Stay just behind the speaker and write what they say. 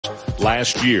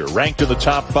last year, ranked in the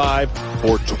top 5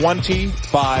 for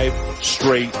 25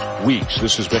 straight weeks.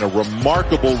 This has been a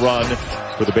remarkable run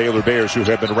for the Baylor Bears, who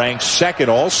have been ranked second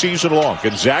all season long.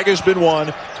 Gonzaga's been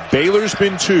 1, Baylor's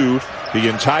been 2 the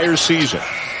entire season.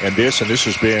 And this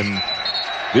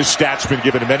stat's been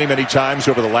given many, many times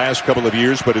over the last couple of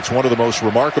years, but it's one of the most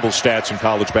remarkable stats in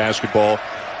college basketball.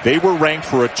 They were ranked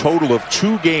for a total of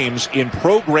 2 games in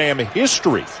program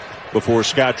history before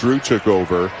Scott Drew took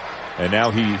over. And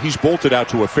now he's bolted out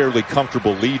to a fairly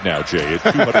comfortable lead now, Jay, at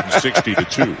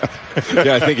 260-2.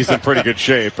 Yeah, I think he's in pretty good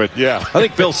shape. But yeah, I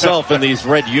think Bill Self in these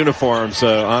red uniforms,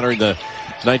 honoring the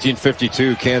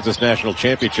 1952 Kansas National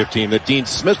Championship team that Dean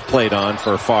Smith played on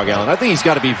for Fog Allen. I think he's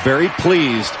got to be very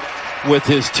pleased with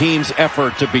his team's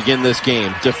effort to begin this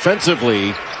game.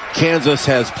 Defensively, Kansas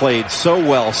has played so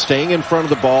well, staying in front of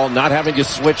the ball, not having to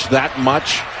switch that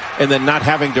much, and then not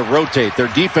having to rotate. Their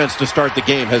defense to start the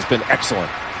game has been excellent.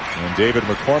 And David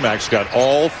McCormack's got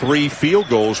all 3 field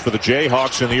goals for the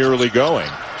Jayhawks in the early going.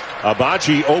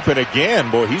 Abaji open again.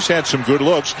 Boy, he's had some good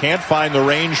looks. Can't find the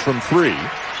range from 3.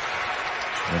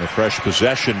 And a fresh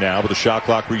possession now with the shot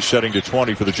clock resetting to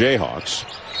 20 for the Jayhawks.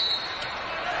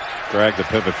 Drag the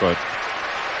pivot foot.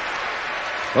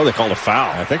 Oh, they called a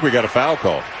foul. I think we got a foul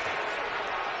call.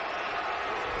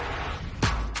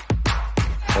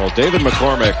 Well, David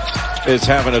McCormack is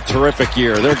having a terrific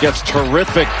year. There gets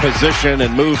terrific position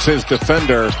and moves his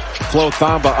defender, Flo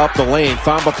Thamba, up the lane.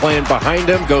 Thamba playing behind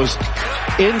him, goes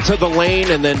into the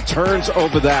lane and then turns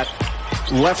over that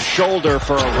left shoulder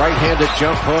for a right-handed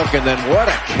jump hook. And then what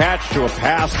a catch to a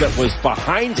pass that was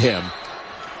behind him,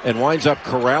 and winds up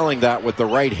corralling that with the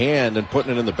right hand and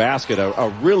putting it in the basket. A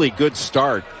really good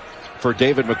start for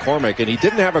David McCormack. And he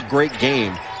didn't have a great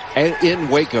game in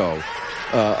Waco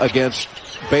against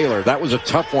Baylor. That was a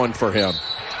tough one for him.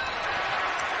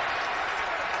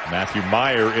 Matthew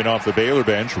Meyer in off the Baylor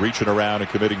bench, reaching around and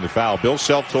committing the foul. Bill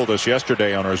Self told us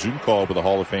yesterday on our Zoom call with the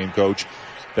Hall of Fame coach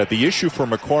that the issue for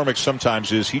McCormack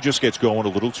sometimes is he just gets going a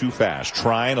little too fast,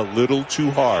 trying a little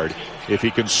too hard. If he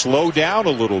can slow down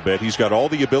a little bit, he's got all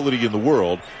the ability in the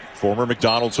world. Former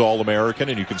McDonald's All-American,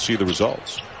 and you can see the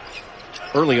results.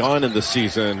 Early on in the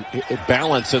season,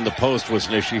 balance in the post was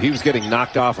an issue. He was getting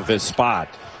knocked off of his spot.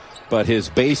 But his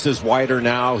base is wider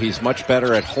now. He's much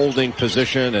better at holding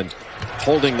position and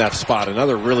holding that spot.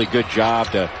 Another really good job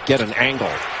to get an angle.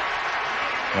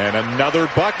 And another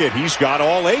bucket. He's got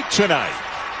all 8 tonight.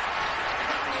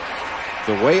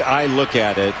 The way I look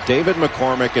at it, David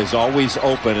McCormack is always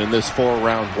open in this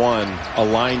 4-round-1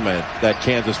 alignment that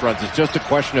Kansas runs. It's just a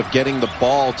question of getting the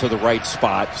ball to the right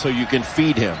spot so you can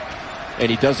feed him.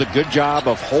 And he does a good job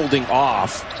of holding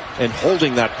off and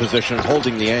holding that position,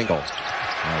 holding the angle.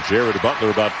 Now Jared Butler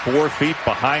about 4 feet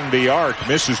behind the arc,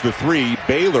 misses the 3.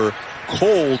 Baylor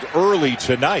cold early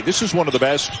tonight. This is one of the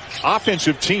best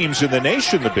offensive teams in the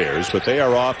nation, the Bears, but they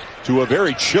are off to a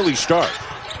very chilly start.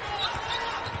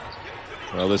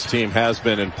 Well, this team has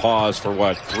been in pause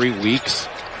for 3 weeks?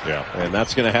 Yeah. And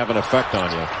that's going to have an effect on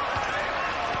you.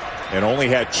 And only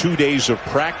had 2 days of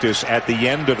practice at the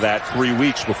end of that 3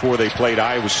 weeks before they played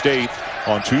Iowa State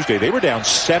on Tuesday. They were down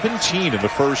 17 in the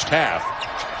first half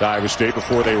to Iowa State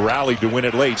before they rallied to win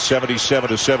it late,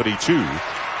 77-72,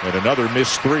 and another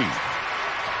missed 3.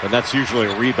 And that's usually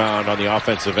a rebound on the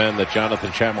offensive end that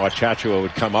Jonathan Tchamwa-Tchatchoua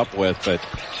would come up with, but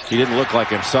he didn't look like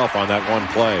himself on that one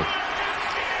play.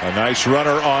 A nice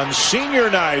runner on senior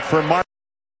night for Mark.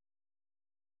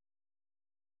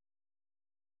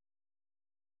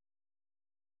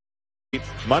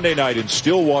 Monday night in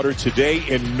Stillwater, today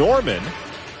in Norman.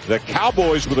 The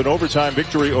Cowboys with an overtime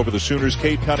victory over the Sooners.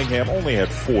 Cade Cunningham only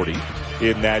had 40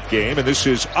 in that game. And this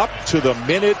is up to the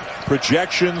minute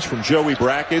projections from Joey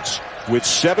Brackets, with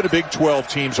 7 Big 12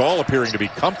 teams all appearing to be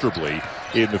comfortably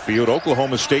in the field.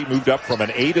 Oklahoma State moved up from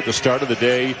an 8 at the start of the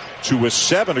day to a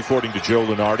 7, according to Joe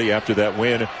Lunardi, after that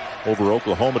win over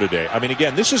Oklahoma today. I mean,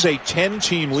 again, this is a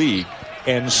 10-team league,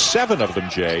 and 7 of them,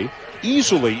 Jay,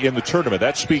 easily in the tournament.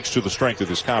 That speaks to the strength of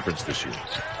this conference this year.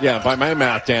 Yeah, by my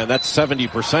math, Dan, that's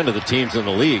 70% of the teams in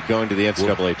the league going to the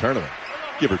NCAA tournament.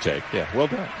 Give or take. Yeah, well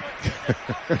done.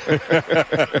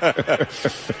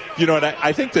 You know, and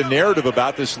I think the narrative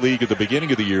about this league at the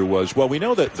beginning of the year was, well, we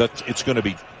know that it's going to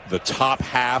be the top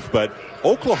half, but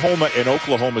Oklahoma and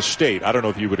Oklahoma State, I don't know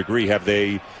if you would agree, have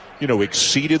they,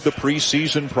 exceeded the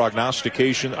preseason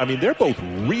prognostication? I mean, they're both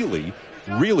really,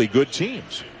 really good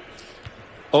teams.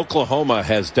 Oklahoma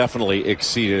has definitely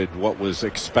exceeded what was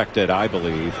expected, I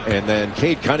believe. And then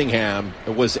Cade Cunningham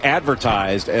was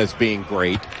advertised as being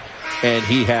great, and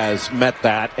he has met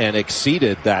that and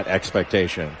exceeded that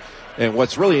expectation. And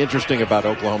what's really interesting about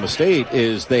Oklahoma State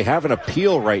is they have an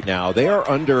appeal right now. They are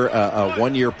under a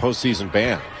one-year postseason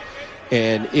ban.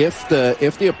 And if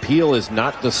the appeal is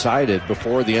not decided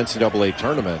before the NCAA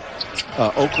tournament,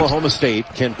 Oklahoma State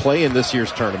can play in this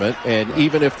year's tournament. And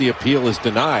even if the appeal is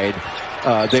denied,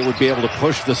 they would be able to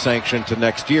push the sanction to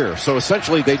next year. So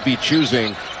essentially they'd be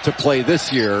choosing to play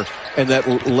this year and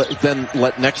then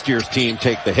let next year's team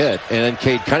take the hit. And then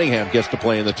Cade Cunningham gets to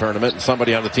play in the tournament and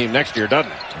somebody on the team next year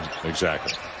doesn't.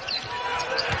 Exactly.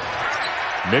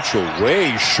 Mitchell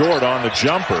way short on the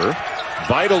jumper.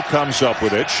 Vital comes up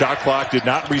with it. Shot clock did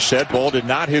not reset. Ball did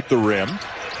not hit the rim.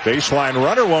 Baseline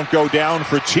runner won't go down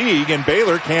for Teague, and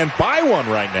Baylor can't buy one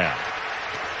right now.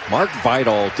 Mark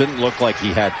Vital didn't look like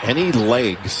he had any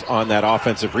legs on that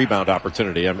offensive rebound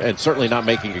opportunity, and certainly not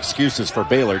making excuses for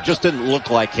Baylor. Just didn't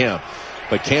look like him.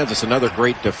 But Kansas, another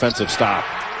great defensive stop.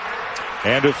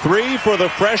 And a three for the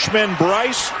freshman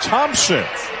Bryce Thompson.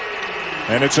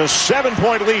 And it's a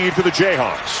 7-point lead for the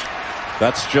Jayhawks.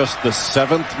 That's just the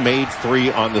 7th made three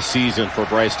on the season for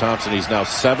Bryce Thompson. He's now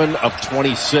 7 of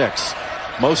 26.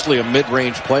 Mostly a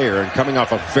mid-range player, and coming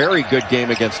off a very good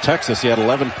game against Texas. He had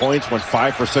 11 points, went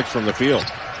 5 for 6 from the field.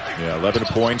 Yeah, 11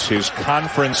 points, his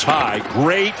conference high.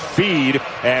 Great feed,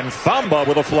 and Thamba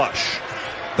with a flush.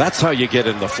 That's how you get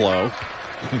in the flow.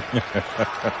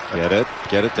 Get it?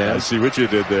 Get it, Dan? I see what you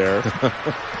did there.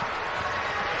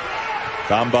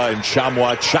 Thamba and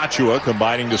Tchamwa Tchatchoua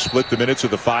combining to split the minutes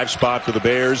of the 5 spot for the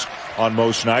Bears on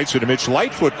most nights. And Mitch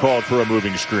Lightfoot called for a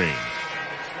moving screen.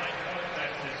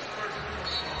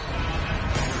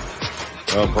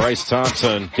 Well, Bryce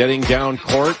Thompson getting down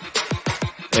court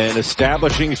and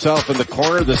establishing himself in the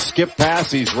corner. The skip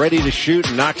pass. He's ready to shoot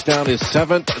and knocks down his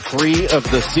 7th three of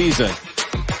the season.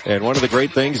 And one of the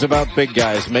great things about big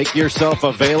guys, make yourself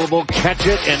available, catch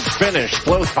it, and finish.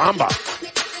 Flo Thamba.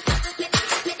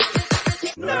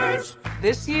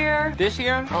 This year,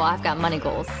 oh, I've got money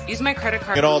goals. use my credit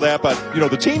card. And all that, but,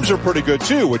 the teams are pretty good,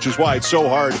 too, which is why it's so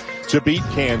hard to beat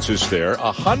Kansas there.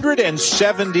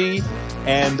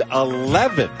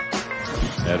 170-11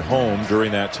 at home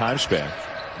during that time span.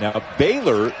 Now,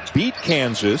 Baylor beat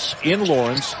Kansas in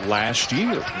Lawrence last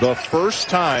year. The first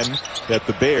time that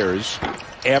the Bears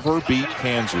ever beat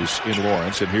Kansas in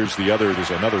Lawrence. And there's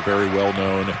another very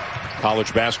well-known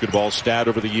college basketball stat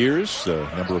over the years. The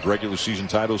number of regular season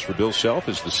titles for Bill Self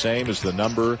is the same as the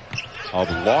number of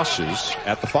losses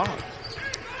at the Fox.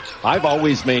 I've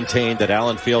always maintained that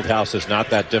Allen Fieldhouse is not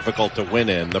that difficult to win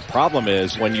in. The problem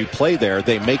is when you play there,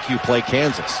 they make you play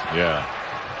Kansas. Yeah.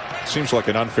 Seems like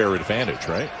an unfair advantage,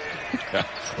 right?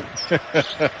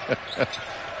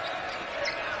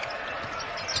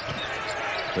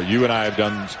 But you and I have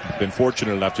been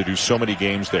fortunate enough to do so many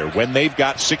games there. When they've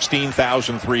got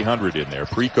 16,300 in there,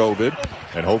 pre-COVID,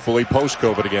 and hopefully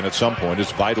post-COVID again at some point,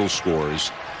 as Vital scores,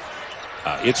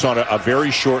 it's on a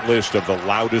very short list of the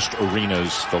loudest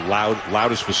arenas, the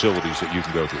loudest facilities that you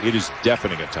can go to. It is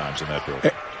deafening at times in that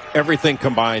building. Everything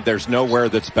combined, there's nowhere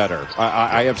that's better.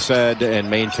 I have said and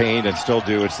maintained and still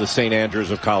do, it's the St.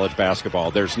 Andrews of college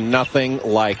basketball. There's nothing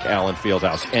like Allen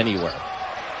Fieldhouse anywhere.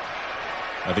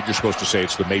 I think you're supposed to say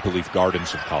it's the Maple Leaf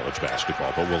Gardens of college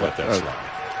basketball, but we'll let that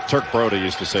slide. Turk Broda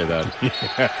used to say that.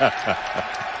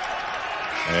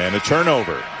 And a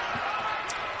turnover.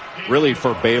 Really,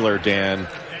 for Baylor, Dan,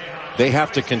 they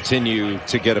have to continue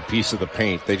to get a piece of the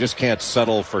paint. They just can't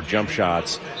settle for jump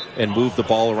shots and move the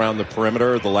ball around the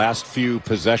perimeter. The last few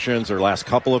possessions or last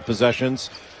couple of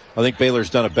possessions, I think Baylor's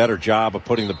done a better job of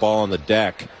putting the ball on the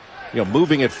deck,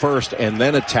 moving it first and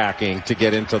then attacking to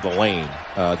get into the lane.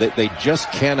 They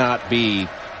just cannot be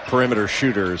perimeter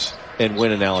shooters and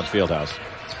win in Allen Fieldhouse.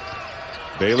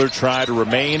 Baylor tried to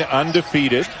remain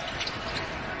undefeated.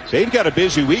 They've got a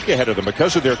busy week ahead of them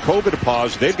because of their COVID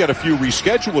pause. They've got a few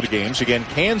rescheduled games. Again,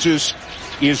 Kansas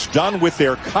is done with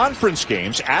their conference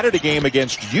games, added a game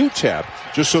against UTEP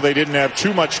just so they didn't have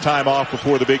too much time off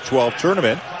before the Big 12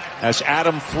 tournament. As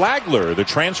Adam Flagler, the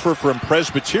transfer from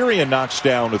Presbyterian, knocks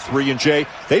down a three. And Jay,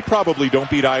 they probably don't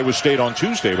beat Iowa State on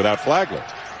Tuesday without Flagler.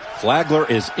 Flagler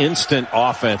is instant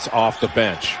offense off the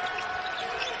bench.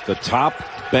 The top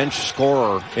bench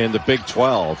scorer in the Big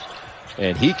 12.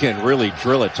 And he can really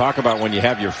drill it. Talk about when you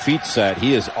have your feet set.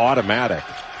 He is automatic.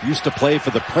 Used to play for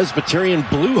the Presbyterian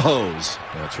Blue Hose.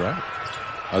 That's right.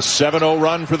 A 7-0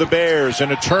 run for the Bears and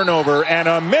a turnover and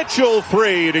a Mitchell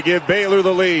three to give Baylor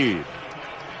the lead.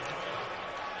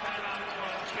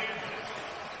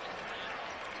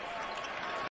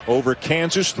 Over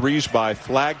Kansas, threes by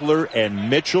Flagler and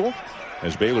Mitchell.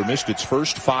 As Baylor missed its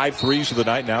first 5 threes of the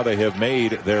night, now they have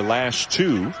made their last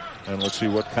 2. And let's see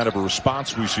what kind of a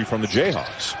response we see from the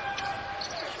Jayhawks.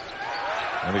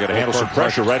 And they got to handle some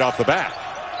pressure right off the bat.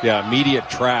 Yeah, immediate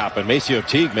trap. And Maceo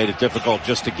Teague made it difficult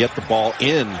just to get the ball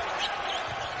in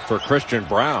for Christian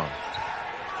Brown.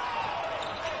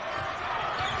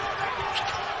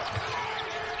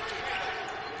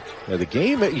 Yeah, the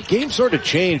game sort of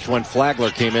changed when Flagler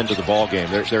came into the ball game.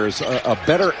 There's a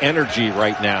better energy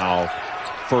right now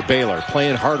for Baylor,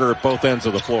 playing harder at both ends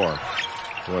of the floor.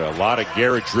 Boy, a lot of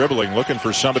Garrett dribbling, looking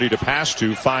for somebody to pass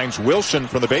to. Finds Wilson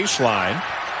from the baseline.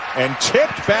 And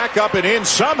tipped back up and in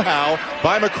somehow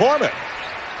by McCormick.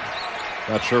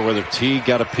 Not sure whether Teague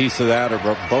got a piece of that or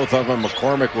both of them.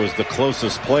 McCormick was the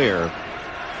closest player.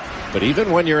 But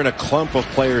even when you're in a clump of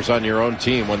players on your own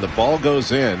team, when the ball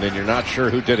goes in and you're not sure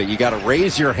who did it, you got to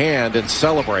raise your hand and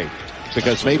celebrate,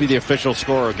 because maybe the official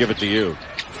scorer will give it to you.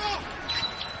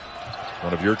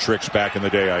 One of your tricks back in the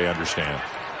day, I understand.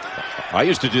 I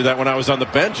used to do that when I was on the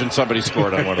bench and somebody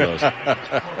scored on one of those.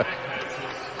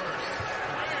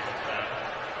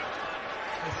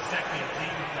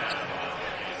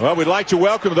 Well, we'd like to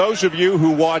welcome those of you who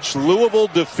watched Louisville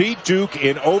defeat Duke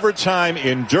in overtime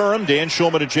in Durham. Dan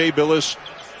Schulman and Jay Billis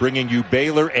bringing you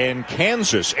Baylor and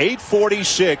Kansas.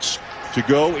 8:46 to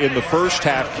go in the first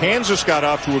half. Kansas got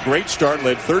off to a great start,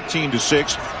 led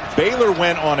 13-6. Baylor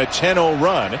went on a 10-0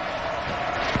 run.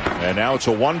 And now it's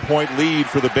a 1-point lead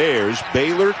for the Bears.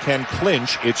 Baylor can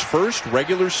clinch its first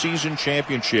regular season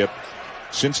championship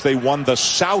since they won the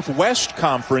Southwest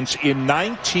Conference in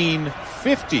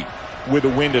 1950. With a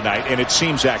win tonight, and it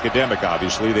seems academic,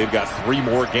 obviously. They've got 3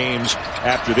 more games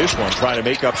after this one, trying to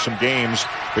make up some games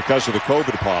because of the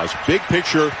COVID pause. Big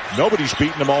picture, nobody's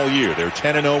beaten them all year. They're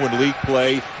 10-0 in league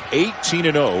play,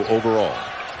 18-0 overall.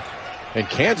 And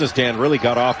Kansas, Dan, really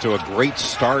got off to a great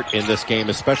start in this game,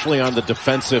 especially on the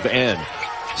defensive end.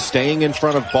 Staying in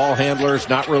front of ball handlers,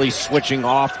 not really switching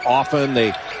off often.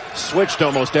 They switched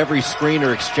almost every screen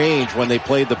or exchange when they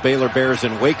played the Baylor Bears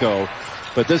in Waco.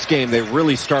 But this game, they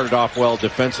really started off well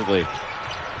defensively.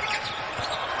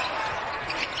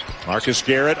 Marcus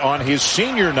Garrett on his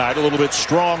senior night, a little bit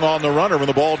strong on the runner when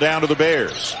the ball down to the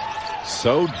Bears.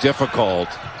 So difficult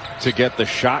to get the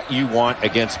shot you want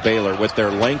against Baylor with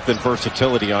their length and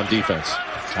versatility on defense.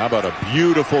 How about a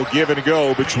beautiful give and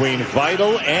go between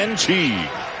Vital and Teague.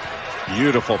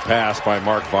 Beautiful pass by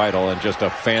Mark Vital, and just a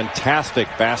fantastic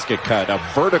basket cut, a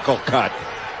vertical cut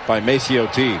by Maceo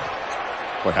Teague.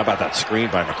 Boy, how about that screen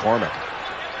by McCormick?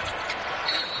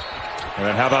 And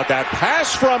then how about that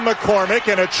pass from McCormick,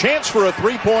 and a chance for a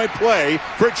 3-point play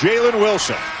for Jalen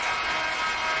Wilson.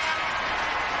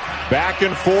 Back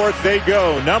and forth they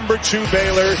go. Number 2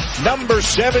 Baylor, number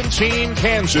 17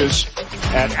 Kansas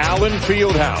at Allen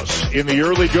Fieldhouse. In the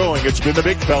early going, it's been the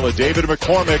big fella, David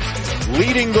McCormick,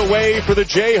 leading the way for the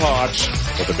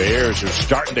Jayhawks. But the Bears are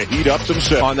starting to heat up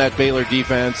themselves. On that Baylor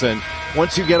defense, and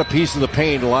once you get a piece of the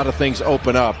paint, a lot of things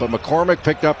open up. But McCormick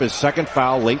picked up his second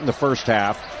foul late in the first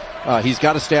half. He's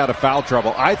got to stay out of foul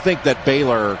trouble. I think that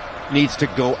Baylor needs to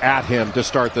go at him to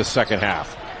start the second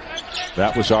half.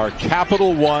 That was our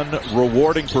Capital One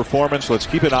rewarding performance. Let's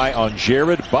keep an eye on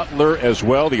Jared Butler as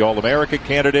well, the All-America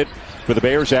candidate for the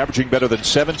Bears, averaging better than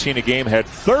 17 a game. Had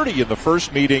 30 in the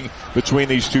first meeting between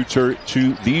these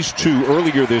two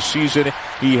earlier this season.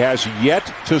 He has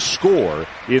yet to score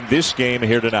in this game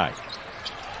here tonight.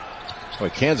 Well,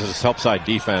 Kansas' help side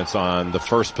defense on the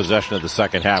first possession of the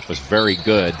second half was very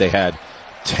good. They had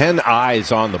 10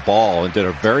 eyes on the ball and did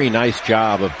a very nice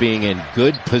job of being in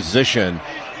good position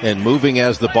and moving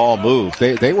as the ball moved.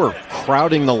 They were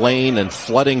crowding the lane and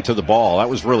flooding to the ball. That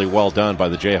was really well done by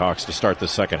the Jayhawks to start the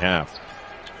second half.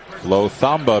 Lo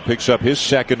Thamba picks up his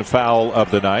second foul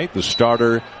of the night. The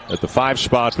starter at the 5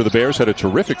 spot for the Bears had a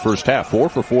terrific first half. 4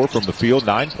 for 4 from the field,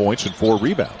 9 points and 4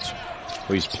 rebounds.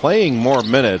 Well, he's playing more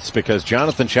minutes because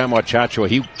Jonathan Tchamwa-Tchatchoua,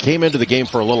 he came into the game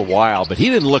for a little while, but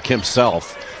he didn't look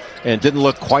himself and didn't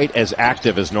look quite as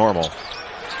active as normal.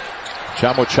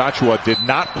 Tchamwa-Tchatchoua did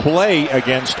not play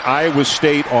against Iowa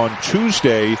State on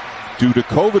Tuesday due to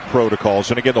COVID protocols.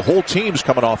 And again, the whole team's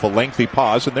coming off a lengthy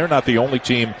pause, and they're not the only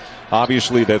team,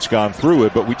 obviously, that's gone through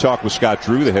it. But we talked with Scott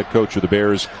Drew, the head coach of the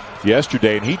Bears,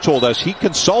 yesterday, and he told us he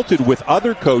consulted with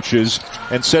other coaches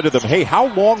and said to them, hey, how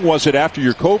long was it after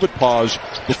your COVID pause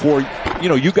before,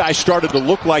 you guys started to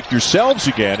look like yourselves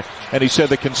again? And he said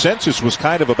the consensus was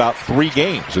kind of about 3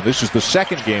 games, and this is the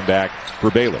second game back for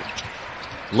Baylor.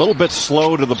 A little bit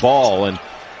slow to the ball, and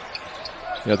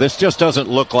this just doesn't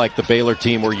look like the Baylor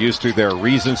team we're used to. There are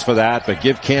reasons for that, but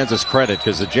give Kansas credit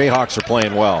because the Jayhawks are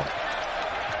playing well.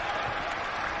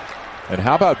 And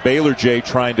how about Baylor, Jay,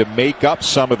 trying to make up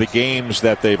some of the games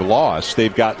that they've lost?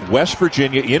 They've got West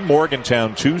Virginia in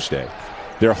Morgantown Tuesday.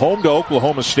 They're home to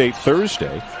Oklahoma State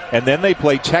Thursday, and then they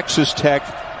play Texas Tech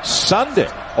Sunday,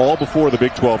 all before the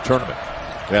Big 12 tournament.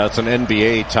 Yeah, it's an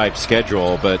NBA-type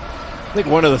schedule, but I think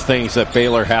one of the things that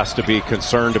Baylor has to be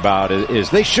concerned about is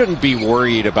they shouldn't be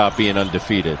worried about being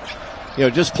undefeated. You know,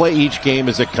 just play each game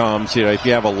as it comes. You know, if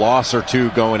you have a loss or two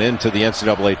going into the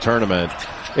NCAA tournament,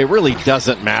 it really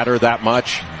doesn't matter that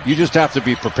much. You just have to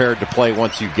be prepared to play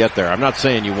once you get there. I'm not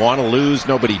saying you want to lose.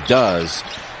 Nobody does.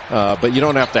 But you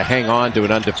don't have to hang on to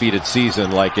an undefeated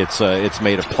season like it's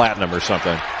made of platinum or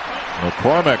something.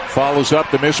 McCormick follows up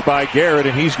the miss by Garrett,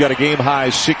 and he's got a game-high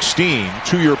 16.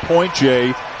 To your point,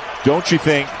 Jay, don't you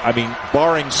think, I mean,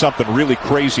 barring something really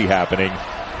crazy happening,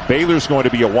 Baylor's going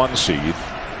to be a 1 seed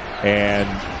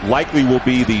and likely will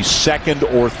be the 2nd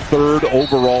or 3rd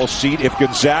overall seed if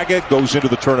Gonzaga goes into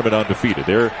the tournament undefeated.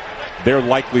 They're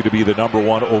likely to be the number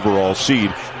 1 overall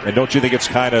seed. And don't you think it's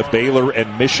kind of Baylor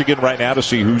and Michigan right now to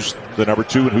see who's the number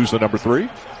 2 and who's the number 3?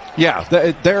 Yeah,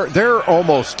 they're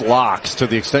almost locks to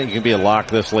the extent you can be a lock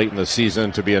this late in the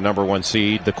season to be a number 1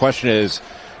 seed. The question is,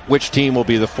 which team will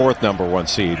be the 4th number 1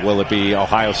 seed? Will it be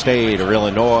Ohio State or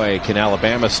Illinois? Can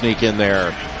Alabama sneak in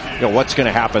there? You know, what's going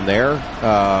to happen there?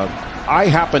 I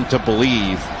happen to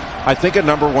believe, I think a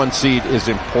number 1 seed is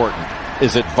important.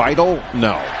 Is it vital?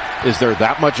 No. Is there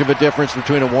that much of a difference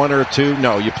between a 1 or a 2?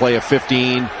 No. You play a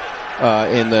 15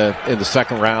 in the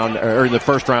second round, or in the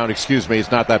first round, excuse me.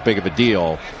 It's not that big of a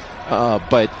deal.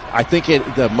 But I think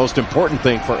the most important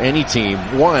thing for any team,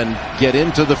 1, get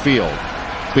into the field.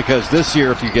 Because this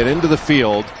year, if you get into the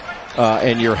field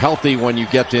and you're healthy when you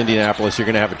get to Indianapolis, you're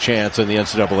going to have a chance in the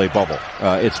NCAA bubble.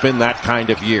 It's been that kind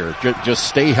of year. Just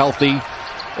stay healthy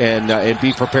and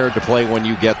be prepared to play when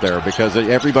you get there, because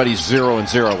everybody's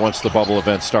 0-0 once the bubble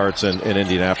event starts in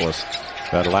Indianapolis.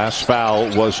 That last foul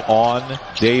was on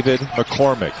David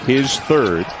McCormick, his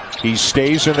 3rd. He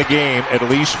stays in the game, at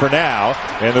least for now,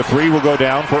 and the 3 will go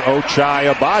down for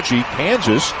Ochai Agbaji.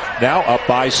 Kansas now up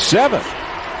by 7.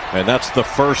 And that's the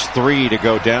first 3 to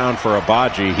go down for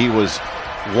Agbaji. He was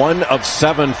 1 of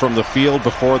 7 from the field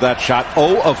before that shot,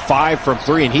 0 of 5 from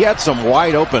 3, and he had some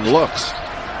wide open looks.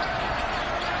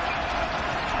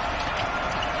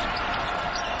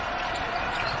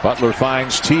 Butler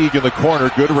finds Teague in the corner.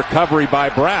 Good recovery by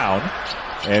Brown.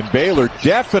 And Baylor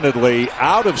definitely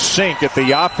out of sync at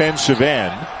the offensive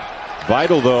end.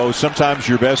 Vital, though, sometimes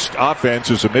your best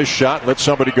offense is a missed shot. Let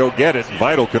somebody go get it.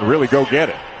 Vital can really go get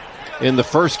it. In the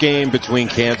first game between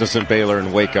Kansas and Baylor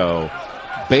in Waco,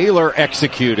 Baylor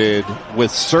executed with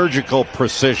surgical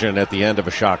precision at the end of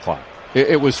a shot clock.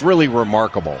 It was really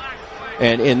remarkable.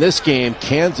 And in this game,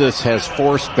 Kansas has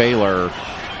forced Baylor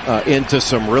into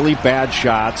some really bad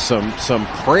shots, some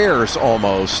prayers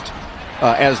almost,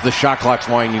 as the shot clock's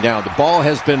winding down. The ball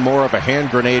has been more of a hand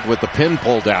grenade with the pin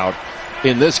pulled out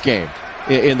in this game.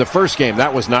 In the first game,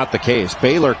 that was not the case.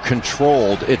 Baylor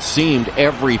controlled, it seemed,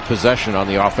 every possession on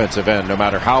the offensive end, no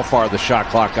matter how far the shot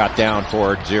clock got down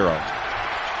toward 0.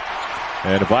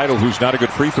 And Vital, who's not a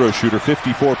good free throw shooter,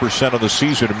 54% of the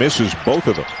season, misses both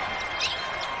of them.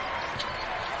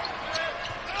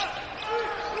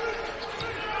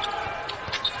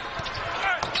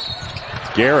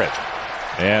 Garrett,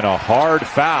 and a hard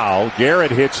foul.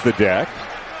 Garrett hits the deck,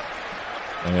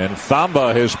 and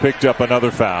Thamba has picked up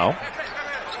another foul.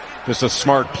 Just a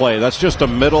smart play. That's just a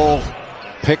middle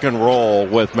pick and roll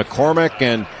with McCormick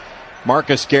and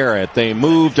Marcus Garrett. They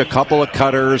moved a couple of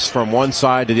cutters from one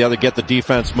side to the other, get the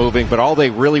defense moving, but all they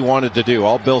really wanted to do,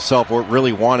 all Bill Self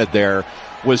really wanted there,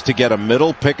 was to get a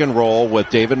middle pick and roll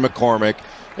with David McCormick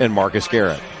and Marcus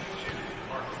Garrett.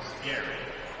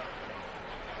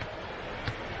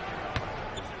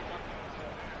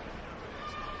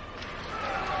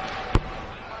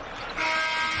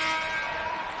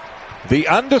 The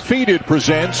Undefeated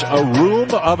presents A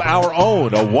Room of Our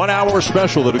Own, a 1-hour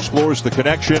special that explores the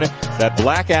connection that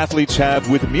black athletes have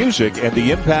with music and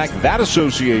the impact that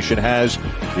association has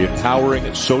in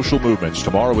powering social movements.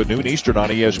 Tomorrow at noon Eastern on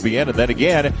ESPN, and then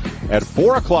again at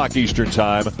 4 o'clock Eastern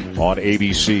time on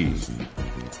ABC.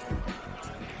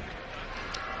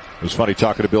 It was funny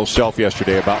talking to Bill Self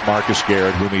yesterday about Marcus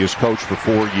Garrett, whom he has coached for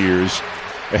 4 years.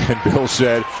 And Bill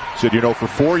said, you know, for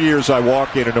 4 years I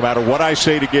walk in, and no matter what I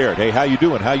say to Garrett, hey, how you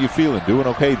doing? How you feeling? Doing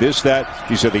okay? This, that.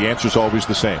 He said the answer's always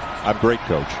the same. I'm great,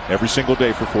 Coach. Every single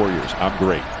day for 4 years. I'm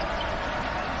great.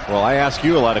 Well, I ask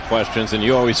you a lot of questions, and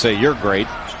you always say you're great.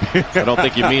 I don't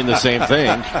think you mean the same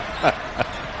thing.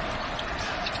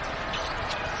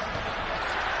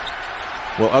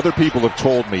 Well, other people have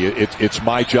told me it's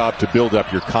my job to build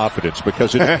up your confidence,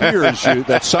 because it appears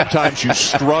that sometimes you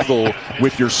struggle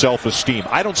with your self-esteem.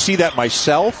 I don't see that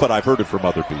myself, but I've heard it from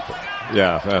other people.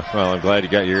 Yeah, well, I'm glad you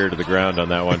got your ear to the ground on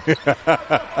that one.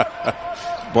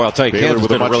 Boy, I'll tell you, Baylor Kansas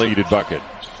with a did a really much-needed bucket.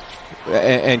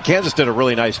 And Kansas did a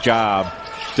really nice job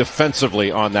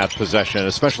defensively on that possession,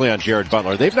 especially on Jared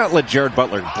Butler. They've not let Jared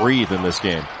Butler breathe in this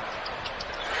game.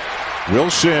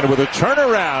 Wilson with a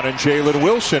turnaround, and Jalen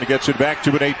Wilson gets it back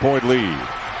to an 8-point lead.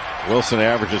 Wilson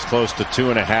averages close to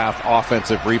 2.5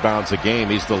 offensive rebounds a game.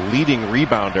 He's the leading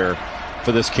rebounder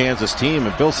for this Kansas team.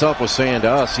 And Bill Self was saying to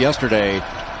us yesterday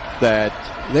that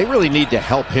they really need to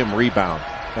help him rebound.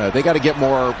 They got to get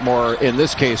more, in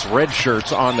this case, red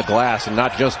shirts on the glass and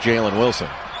not just Jalen Wilson.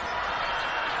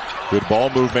 Good ball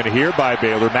movement here by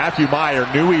Baylor. Matthew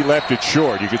Meyer knew he left it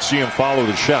short. You could see him follow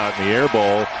the shot, and the air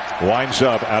ball winds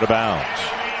up out of bounds.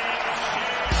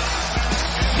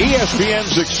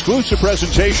 ESPN's exclusive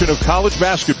presentation of college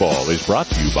basketball is brought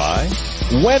to you by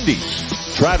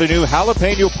Wendy's. Try the new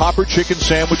jalapeno popper chicken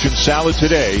sandwich and salad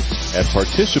today at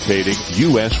participating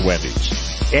U.S. Wendy's.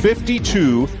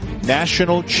 52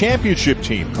 national championship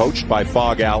team coached by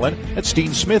Fog Allen. That's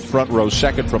Steen Smith, front row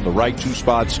second from the right, 2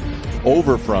 spots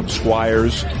over from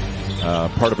Squires.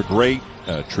 Part of a great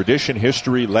tradition,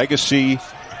 history, legacy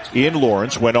in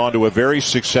Lawrence. Went on to a very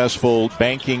successful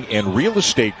banking and real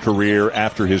estate career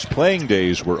after his playing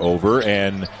days were over.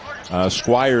 And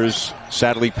Squires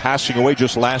sadly passing away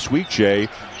just last week, Jay,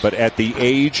 but at the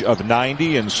age of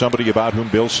 90, and somebody about whom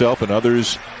Bill Self and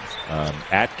others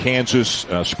at Kansas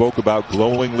spoke about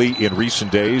glowingly in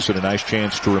recent days, and a nice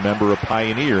chance to remember a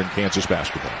pioneer in Kansas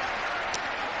basketball.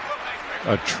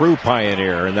 A true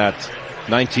pioneer in that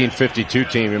 1952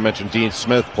 team. You mentioned Dean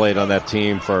Smith played on that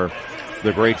team for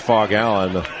the great Fog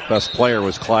Allen. The best player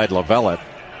was Clyde Lavellette.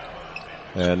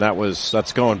 And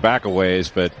that's going back a ways,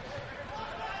 but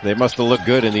they must have looked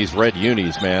good in these red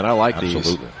unis, man. I like these.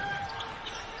 Absolutely.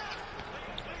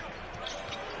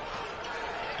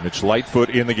 Mitch Lightfoot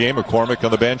in the game. McCormick on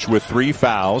the bench with 3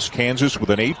 fouls. Kansas with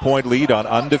an 8-point lead on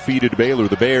undefeated Baylor.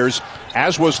 The Bears,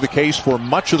 as was the case for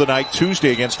much of the night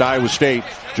Tuesday against Iowa State,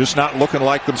 just not looking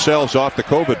like themselves off the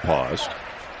COVID pause.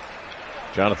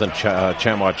 Jonathan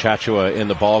Tchamwa Tchatchoua in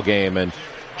the ball game, and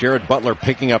Jared Butler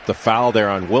picking up the foul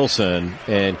there on Wilson.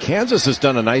 And Kansas has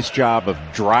done a nice job of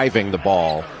driving the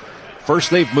ball. First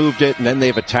they've moved it, and then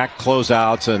they've attacked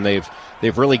closeouts, and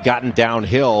they've really gotten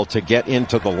downhill to get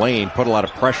into the lane, put a lot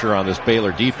of pressure on this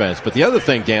Baylor defense. But the other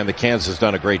thing, Dan, that Kansas has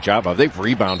done a great job of, they've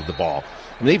rebounded the ball.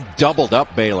 And they've doubled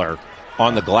up Baylor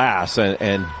on the glass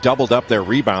and doubled up their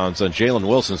rebounds, and Jalen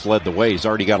Wilson's led the way. He's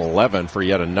already got 11 for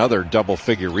yet another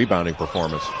double-figure rebounding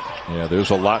performance. Yeah, there's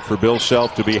a lot for Bill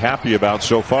Self to be happy about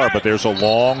so far, but there's a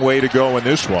long way to go in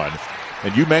this one.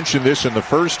 And you mentioned this in the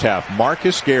first half.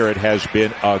 Marcus Garrett has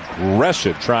been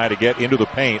aggressive trying to get into the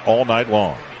paint all night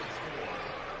long.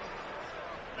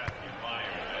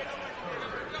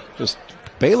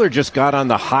 Baylor just got on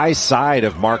the high side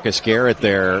of Marcus Garrett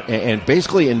there and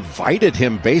basically invited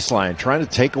him baseline, trying to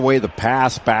take away the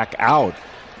pass back out.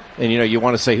 And, you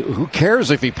want to say, who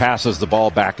cares if he passes the ball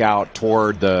back out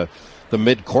toward the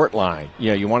mid-court line?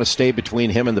 You want to stay between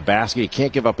him and the basket. You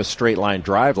can't give up a straight line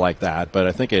drive like that. But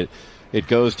I think it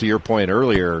goes to your point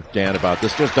earlier, Dan, about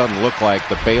this just doesn't look like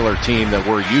the Baylor team that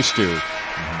we're used to.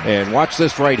 And watch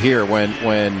this right here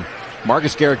when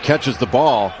Marcus Garrett catches the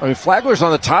ball. I mean, Flagler's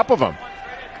on the top of him.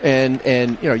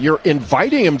 And you're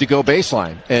inviting him to go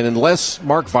baseline. And unless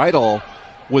Mark Vidal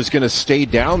was going to stay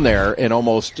down there and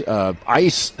almost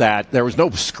ice that, there was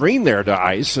no screen there to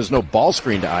ice. There's no ball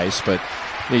screen to ice. But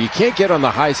you can't get on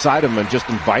the high side of him and just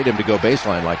invite him to go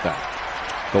baseline like that.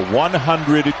 The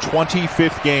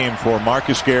 125th game for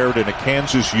Marcus Garrett in a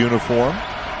Kansas uniform.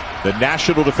 The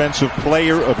National Defensive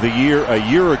Player of the Year a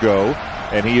year ago.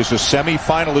 And he is a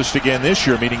semifinalist again this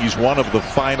year, meaning he's one of the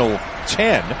final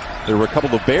 10. There were a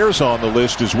couple of Bears on the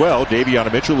list as well. Davion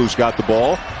Mitchell, who's got the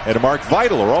ball, and Mark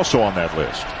Vidal are also on that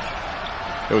list.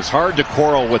 It was hard to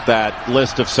quarrel with that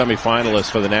list of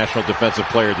semifinalists for the National Defensive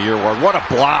Player of the Year award. What a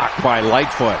block by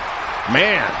Lightfoot.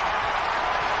 Man.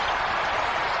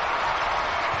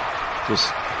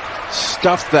 Just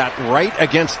stuffed that right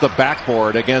against the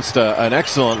backboard against an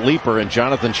excellent leaper in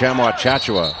Jonathan Tchamwa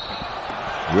Tchatchoua.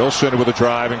 Wilson with a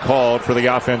drive and called for the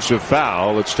offensive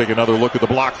foul. Let's take another look at the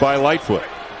block by Lightfoot.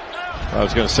 I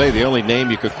was going to say the only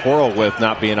name you could quarrel with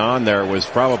not being on there was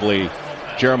probably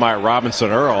Jeremiah Robinson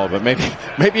Earl, but maybe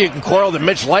you can quarrel that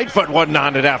Mitch Lightfoot wasn't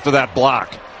on it after that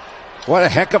block. What a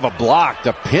heck of a block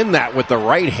to pin that with the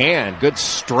right hand. Good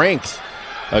strength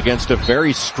against a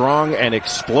very strong and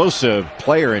explosive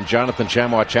player in Jonathan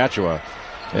Tchamwa Tchatchoua.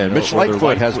 And Mitch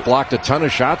Lightfoot has blocked a ton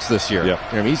of shots this year. Yep.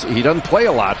 I mean, he doesn't play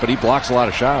a lot, but he blocks a lot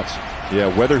of shots. Yeah,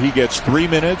 whether he gets 3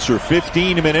 minutes or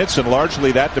 15 minutes, and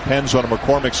largely that depends on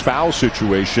McCormick's foul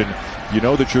situation, you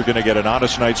know that you're going to get an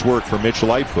honest night's work for Mitch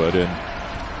Lightfoot. And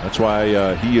that's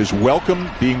why he is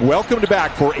being welcomed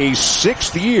back for a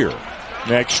 6th year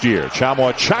next year.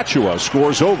 Tchamwa Tchatchoua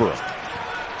scores over him.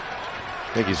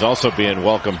 I think he's also being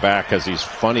welcomed back because he's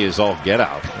funny as all get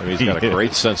out. I mean, he's got a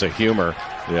great sense of humor.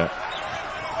 Yeah.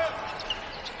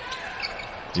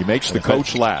 He makes the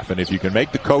coach laugh, and if you can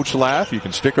make the coach laugh, you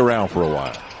can stick around for a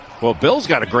while. Well, Bill's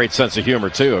got a great sense of humor,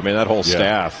 too. I mean, that whole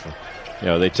staff, you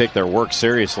know, they take their work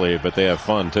seriously, but they have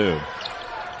fun, too.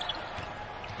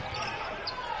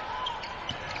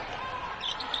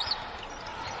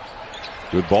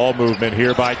 Good ball movement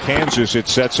here by Kansas. It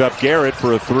sets up Garrett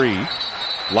for a three.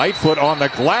 Lightfoot on the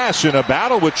glass in a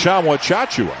battle with Tchamwa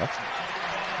Tchatchoua.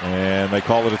 And they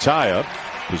call it a tie-up.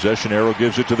 Possession arrow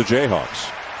gives it to the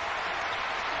Jayhawks.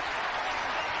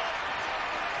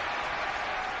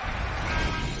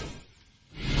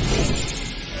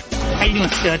 How you doing,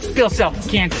 studs? Bill Self from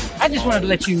Kansas. I just wanted to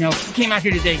let you know, you came out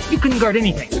here today, you couldn't guard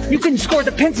anything. You couldn't score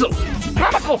the pencil.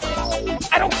 Comical.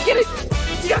 I don't get it.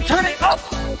 You gotta turn it up.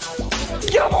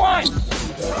 Get on the line.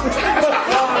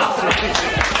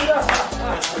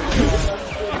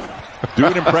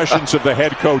 Doing impressions of the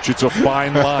head coach, it's a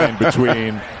fine line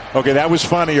between, okay, that was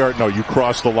funny, or no, you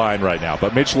crossed the line right now.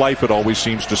 But Mitch Lightfoot always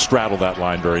seems to straddle that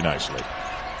line very nicely.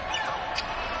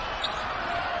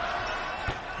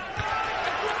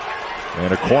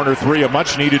 And a corner three, a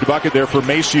much-needed bucket there for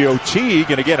Maceo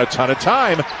Teague. And again, a ton of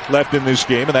time left in this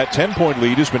game, and that 10-point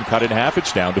lead has been cut in half.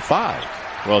 It's down to 5.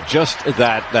 Well, just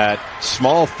that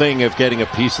small thing of getting a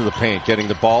piece of the paint, getting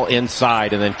the ball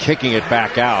inside and then kicking it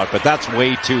back out, but that's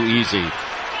way too easy.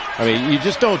 I mean, you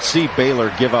just don't see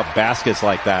Baylor give up baskets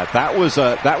like that. That was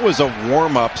a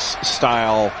warm-ups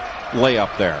style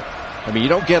layup there. I mean, you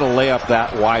don't get a layup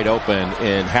that wide open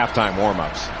in halftime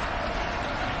warm-ups.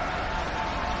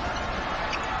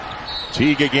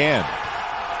 Teague again.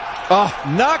 Oh,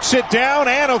 knocks it down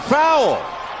and a foul.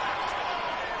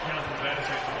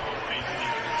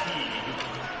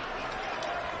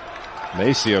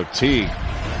 Maceo Teague.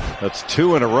 That's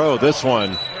 2 in a row. This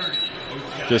one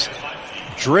just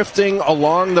drifting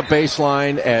along the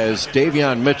baseline as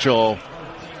Davion Mitchell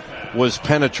was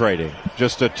penetrating.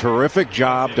 Just a terrific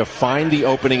job to find the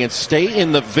opening and stay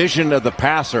in the vision of the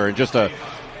passer. And just a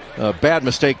bad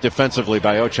mistake defensively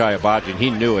by Ochai Agbaji. He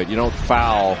knew it. You don't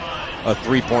foul a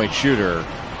three-point shooter,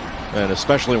 and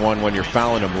especially one when you're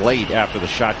fouling him late after the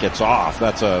shot gets off.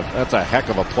 That's a heck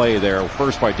of a play there.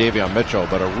 First by Davion Mitchell,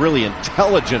 but a really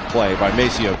intelligent play by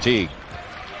Maceo Teague.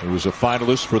 He was a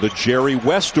finalist for the Jerry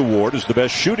West Award as the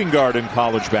best shooting guard in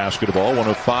college basketball. One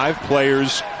of 5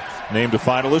 players named a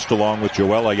finalist, along with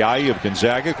Joel Ayayi of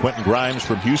Gonzaga, Quentin Grimes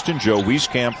from Houston, Joe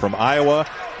Wieskamp from Iowa,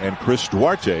 and Chris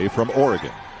Duarte from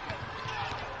Oregon.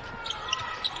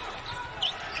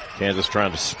 Kansas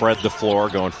trying to spread the floor,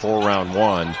 going 4 round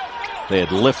 1. They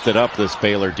had lifted up this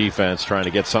Baylor defense, trying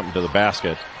to get something to the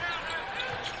basket.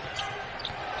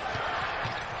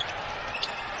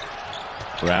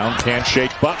 Brown can't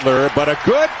shake Butler, but a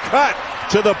good cut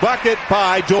to the bucket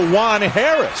by DeJuan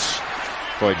Harris.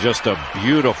 Boy, just a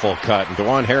beautiful cut. And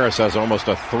DeJuan Harris has almost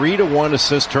a 3-to-1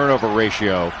 assist-turnover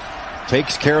ratio.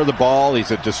 Takes care of the ball. He's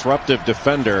a disruptive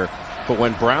defender. But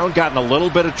when Brown got in a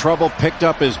little bit of trouble, picked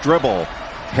up his dribble,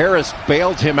 Harris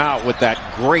bailed him out with that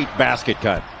great basket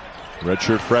cut.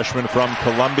 Redshirt freshman from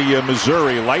Columbia,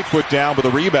 Missouri. Lightfoot down with a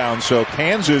rebound. So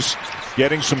Kansas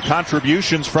getting some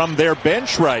contributions from their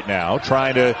bench right now,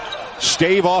 trying to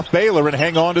stave off Baylor and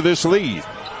hang on to this lead.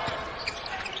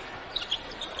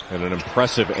 And an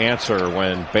impressive answer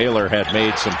when Baylor had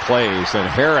made some plays. And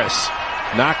Harris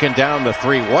knocking down the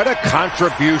 3. What a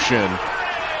contribution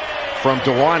from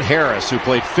DeJuan Harris, who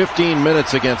played 15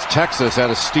 minutes against Texas, had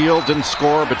a steal, didn't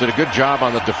score, but did a good job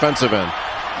on the defensive end.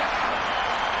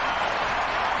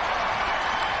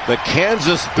 The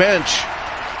Kansas bench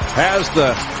has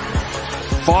the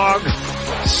fog.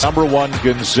 Number 1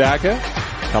 Gonzaga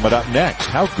coming up next.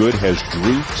 How good has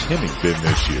Drew Timme been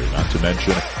this year? Not to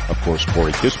mention, of course,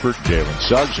 Corey Kispert, Jalen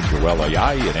Suggs, and Joel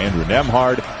Ayayi, and Andrew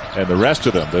Nembhard, and the rest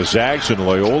of them. The Zags and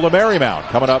Loyola Marymount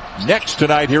coming up next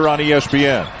tonight here on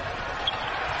ESPN.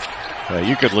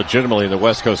 You could legitimately, in the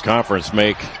West Coast Conference,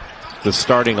 make the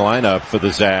starting lineup for the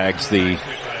Zags the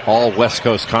all-West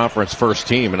Coast Conference first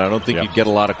team, and I don't think you'd get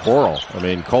a lot of quarrel. I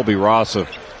mean, Colby Ross of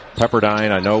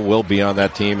Pepperdine, I know, will be on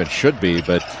that team and should be,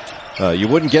 but you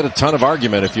wouldn't get a ton of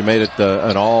argument if you made it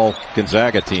an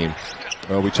all-Gonzaga team.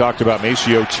 Well, we talked about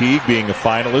Maceo Teague being a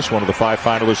finalist, one of the 5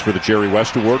 finalists for the Jerry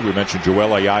West Award. We mentioned Joel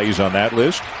Ayayi's on that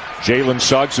list. Jalen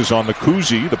Suggs is on the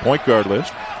Kuzi, the point guard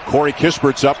list. Corey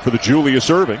Kispert's up for the Julius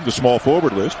Erving, the small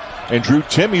forward list. And Drew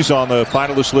Timme's on the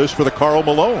finalist list for the Karl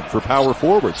Malone for power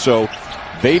forward. So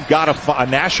they've got a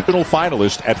national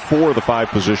finalist at 4 of the 5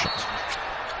 positions.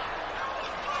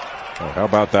 How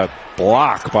about that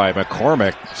block by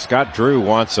McCormick. Scott Drew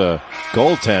wants a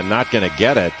goaltend, not going to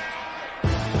get it.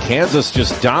 Kansas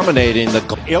just dominating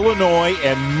the Illinois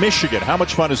and Michigan. How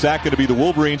much fun is that going to be? The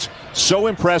Wolverines so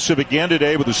impressive again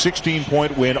today with a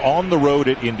 16-point win on the road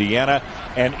at Indiana.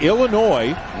 And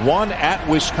Illinois won at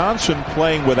Wisconsin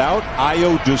playing without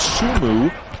Ayo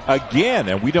Dosunmu again.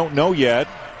 And we don't know yet,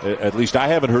 at least I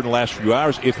haven't heard in the last few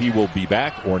hours, if he will be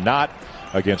back or not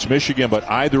against Michigan. But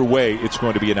either way, it's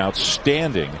going to be an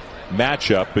outstanding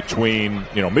matchup between,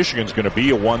 Michigan's going to be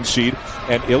a 1 seed,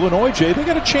 and Illinois, Jay, they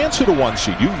got a chance at a 1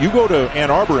 seed. You go to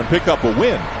Ann Arbor and pick up a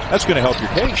win. That's going to help your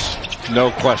case.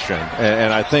 No question.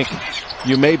 And I think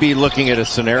you may be looking at a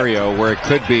scenario where it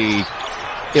could be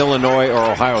Illinois or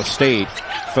Ohio State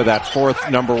for that fourth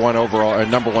number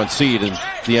one seed in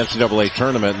the NCAA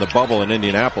tournament in the bubble in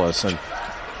Indianapolis. And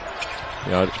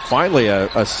finally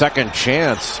a second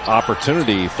chance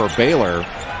opportunity for Baylor.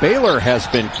 Baylor has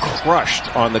been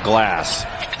crushed on the glass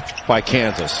by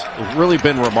Kansas. It's really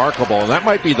been remarkable, and that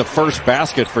might be the first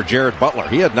basket for Jared Butler.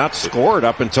 He had not scored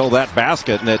up until that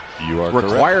basket, and it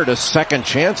required a second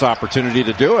chance opportunity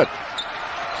to do it.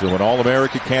 So an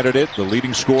All-America candidate, the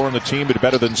leading scorer on the team at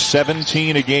better than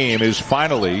 17 a game, is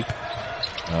finally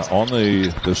on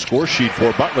the score sheet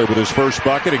for Butler with his first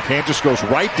bucket, and Kansas goes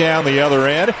right down the other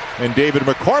end, and David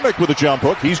McCormick with a jump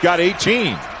hook. He's got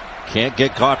 18. Can't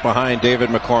get caught behind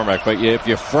David McCormick, but if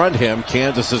you front him,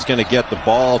 Kansas is going to get the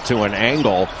ball to an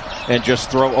angle and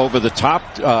just throw over the top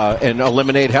and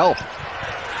eliminate help.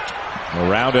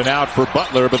 Around and out for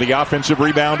Butler, but the offensive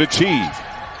rebound to Teague.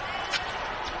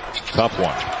 Tough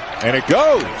one. And it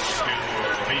goes.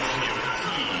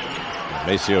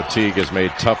 Maceo Teague has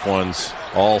made tough ones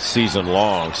all season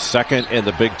long. Second in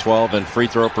the Big 12 in free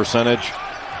throw percentage.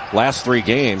 Last 3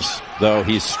 games, though,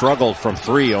 he's struggled from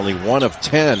 3. Only 1 of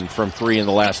 10 from 3 in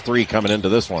the last 3 coming into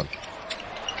this one.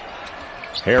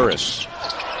 Harris.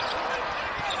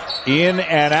 In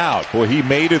and out. Boy, he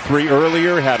made a 3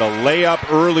 earlier, had a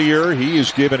layup earlier. He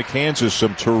has given Kansas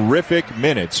some terrific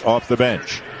minutes off the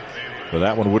bench. But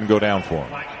that one wouldn't go down for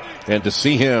him. And to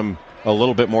see him a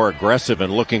little bit more aggressive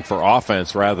and looking for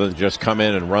offense rather than just come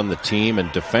in and run the team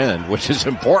and defend, which is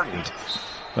important.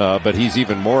 But he's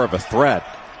even more of a threat.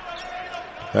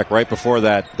 In fact, right before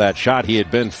that shot, he had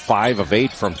been 5 of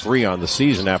 8 from 3 on the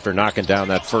season after knocking down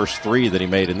that first 3 that he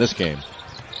made in this game.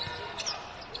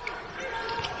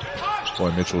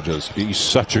 Boy, Mitchell he's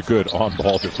such a good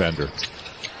on-ball defender.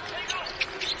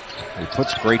 He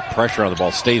puts great pressure on the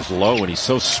ball, stays low, and he's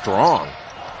so strong.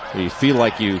 You feel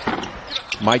like you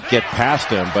might get past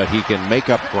him, but he can make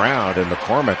up ground. And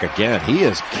McCormick, again, he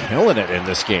is killing it in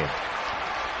this game.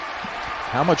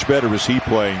 How much better is he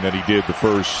playing than he did the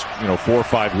first, 4 or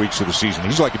 5 weeks of the season?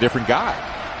 He's like a different guy.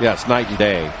 Yeah, it's night and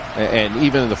day. And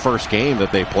even in the first game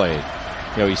that they played,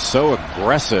 he's so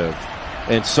aggressive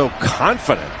and so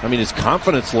confident. I mean, his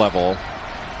confidence level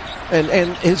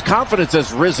and his confidence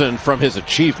has risen from his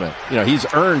achievement. He's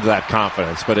earned that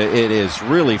confidence, but it is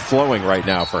really flowing right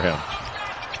now for him.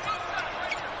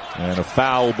 And a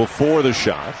foul before the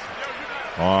shot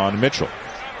on Mitchell.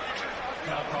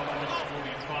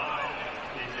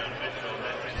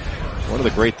 One of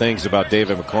the great things about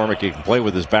David McCormick, he can play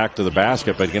with his back to the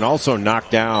basket, but he can also knock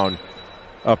down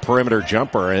a perimeter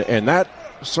jumper. And that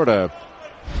sort of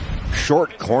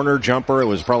short corner jumper, it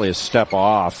was probably a step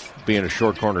off being a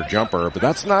short corner jumper, but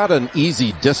that's not an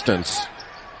easy distance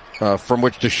from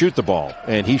which to shoot the ball.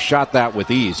 And he shot that with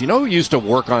ease. Who used to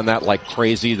work on that like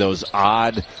crazy, those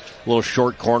odd little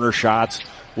short corner shots,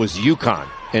 was UConn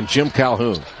and Jim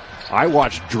Calhoun. I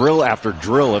watched drill after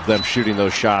drill of them shooting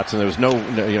those shots, and there was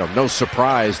no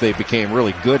surprise they became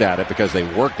really good at it because they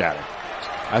worked at it.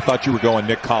 I thought you were going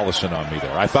Nick Collison on me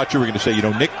there. I thought you were going to say,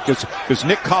 Nick, because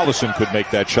Nick Collison could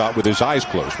make that shot with his eyes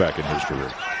closed back in his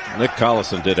career. Nick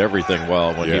Collison did everything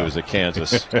well when he was at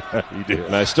Kansas. He did.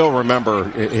 And I still remember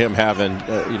him having,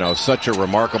 such a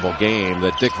remarkable game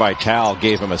that Dick Vitale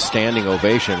gave him a standing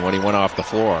ovation when he went off the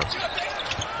floor.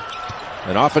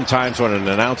 And oftentimes when an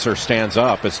announcer stands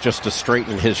up, it's just to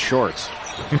straighten his shorts.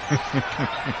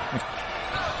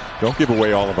 Don't give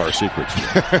away all of our secrets.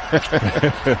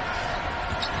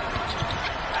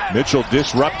 Mitchell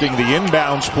disrupting the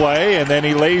inbounds play, and then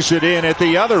he lays it in at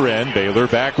the other end. Baylor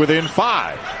back within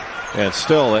 5. And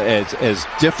still, as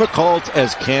difficult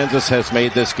as Kansas has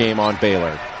made this game on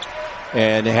Baylor,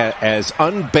 and as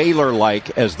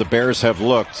un-Baylor-like as the Bears have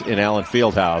looked in Allen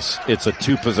Fieldhouse, it's a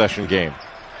 2-possession game.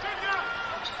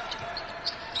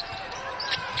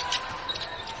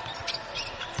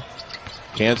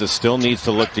 Kansas still needs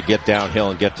to look to get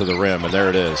downhill and get to the rim, and there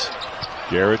it is.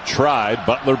 Garrett tried.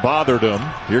 Butler bothered him.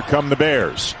 Here come the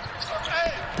Bears.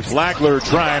 Flagler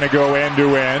trying to go end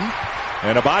to end,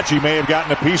 and Abaji may have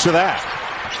gotten a piece of that.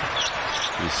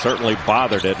 He certainly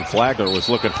bothered it, and Flagler was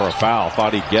looking for a foul.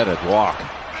 Thought he'd get it. Walk.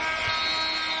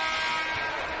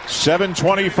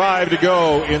 7:25 to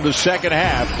go in the second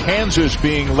half. Kansas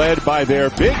being led by their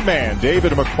big man,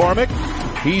 David McCormick.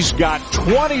 He's got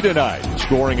 20 tonight,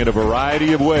 scoring in a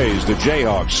variety of ways. The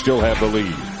Jayhawks still have the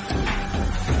lead.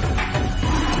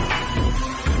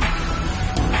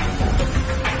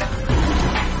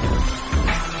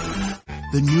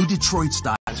 The new Detroit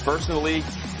style. First in the league,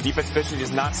 defense efficiency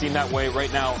does not seem that way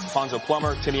right now. Alfonso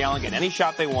Plummer, Timmy Allen get any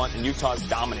shot they want, and Utah's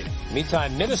dominating.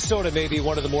 Meantime, Minnesota may be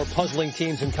one of the more puzzling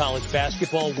teams in college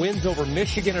basketball. Wins over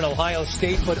Michigan and Ohio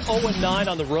State, but 0-9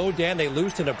 on the road. Dan, they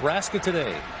lose to Nebraska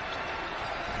today.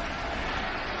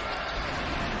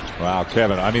 Wow,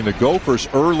 Kevin, I mean, the Gophers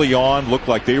early on looked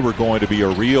like they were going to be a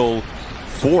real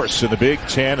force in the Big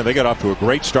Ten, and they got off to a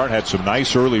great start, had some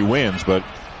nice early wins, but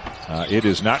it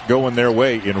is not going their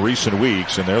way in recent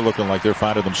weeks, and they're looking like they're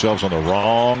finding themselves on the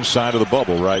wrong side of the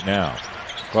bubble right now.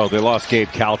 Well, they lost Gabe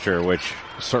Kalcher, which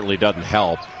certainly doesn't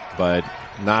help, but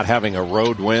not having a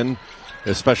road win,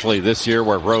 especially this year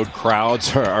where road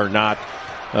crowds are not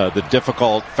the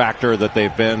difficult factor that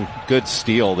they've been. Good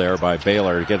steal there by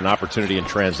Baylor to get an opportunity in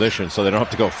transition so they don't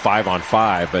have to go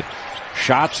 5-on-5, but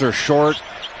shots are short.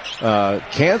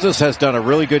 Kansas has done a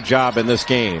really good job in this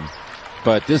game,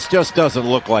 but this just doesn't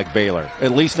look like Baylor,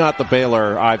 at least not the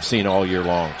Baylor I've seen all year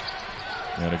long.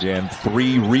 And again,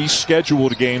 3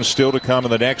 rescheduled games still to come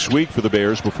in the next week for the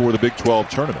Bears before the Big 12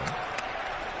 tournament.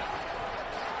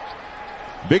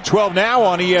 Big 12 now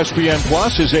on ESPN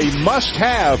Plus is a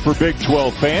must-have for Big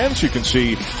 12 fans. You can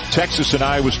see Texas and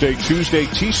Iowa State Tuesday,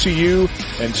 TCU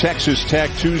and Texas Tech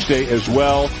Tuesday as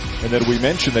well. And then we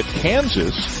mentioned that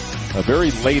Kansas, a very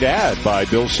late ad by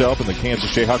Bill Self and the Kansas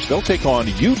Jayhawks, they'll take on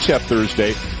UTEP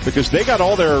Thursday because they got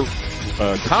all their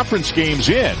conference games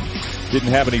in. Didn't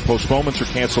have any postponements or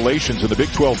cancellations, and the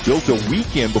Big 12 built a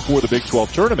weekend before the Big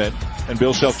 12 tournament, and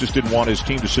Bill Self just didn't want his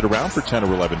team to sit around for 10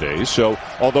 or 11 days. So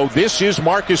although this is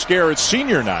Marcus Garrett's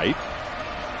senior night,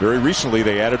 very recently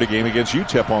they added a game against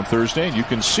UTEP on Thursday, and you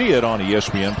can see it on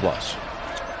ESPN+.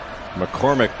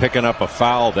 McCormick picking up a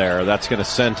foul there. That's going to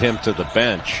send him to the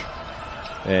bench.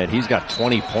 And he's got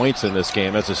 20 points in this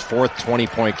game. That's his 4th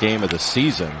 20-point game of the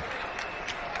season.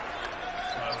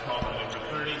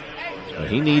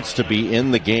 He needs to be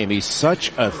in the game. He's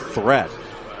such a threat.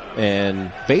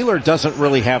 And Baylor doesn't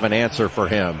really have an answer for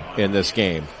him in this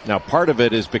game. Now, part of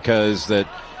it is because that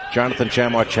Jonathan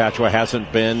Tchamwa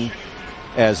hasn't been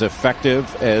as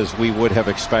effective as we would have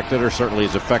expected, or certainly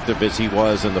as effective as he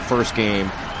was in the first game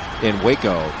in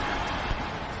Waco.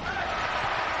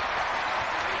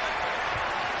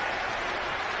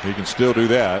 He can still do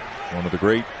that. One of the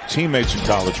great teammates in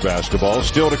college basketball.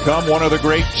 Still to come, one of the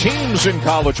great teams in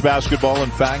college basketball.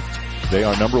 In fact, they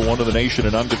are number 1 in the nation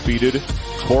and undefeated.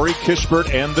 Corey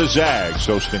Kispert and the Zags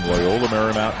hosting Loyola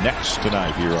Marymount next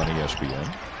tonight here on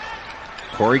ESPN.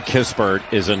 Corey Kispert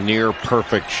is a near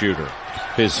perfect shooter.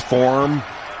 His form,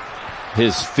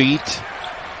 his feet,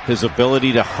 his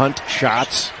ability to hunt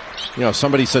shots. You know,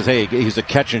 somebody says, hey, he's a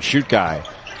catch and shoot guy.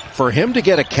 For him to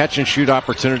get a catch-and-shoot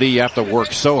opportunity, you have to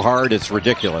work so hard, it's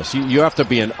ridiculous. You have to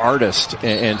be an artist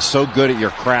and so good at your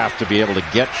craft to be able to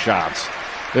get shots.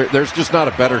 There's just not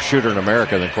a better shooter in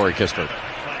America than Corey Kispert.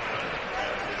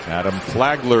 Adam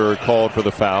Flagler called for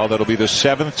the foul. That'll be the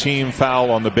 7th team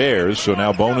foul on the Bears, so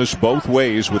now bonus both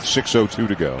ways with 6:02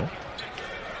 to go.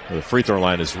 The free throw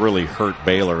line has really hurt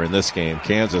Baylor in this game.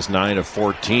 Kansas 9 of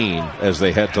 14 as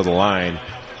they head to the line.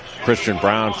 Christian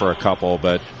Brown for a couple,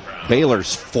 but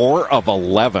Baylor's 4 of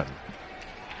 11.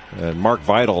 And Mark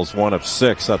Vital's 1 of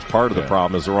 6. That's part of the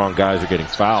problem, is the wrong guys are getting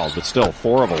fouled. But still,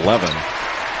 4 of 11.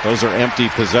 Those are empty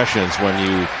possessions when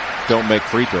you don't make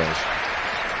free throws.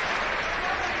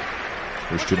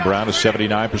 Christian Brown, a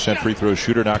 79% free throw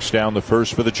shooter, knocks down the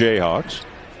first for the Jayhawks.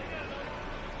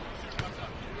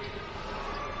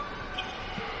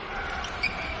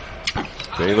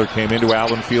 Baylor came into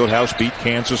Allen Fieldhouse, beat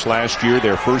Kansas last year,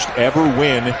 their first ever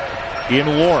win in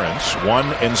Lawrence.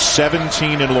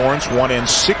 1-17 in Lawrence,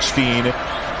 1-16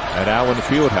 at Allen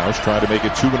Fieldhouse, trying to make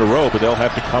it 2 in a row, but they'll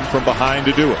have to come from behind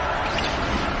to do it.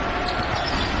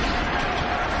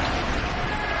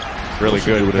 Really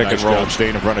good pick and roll.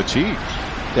 Staying in front of T.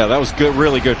 Yeah, that was good,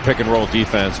 really good pick and roll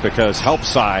defense, because help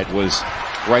side was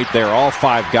right there. All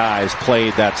 5 guys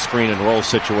played that screen and roll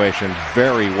situation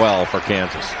very well for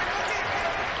Kansas.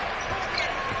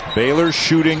 Baylor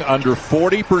shooting under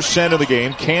 40% of the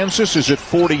game. Kansas is at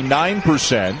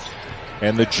 49%.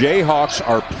 And the Jayhawks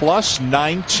are plus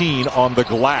 19 on the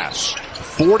glass.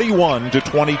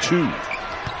 41-22.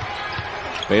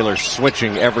 Baylor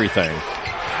switching everything.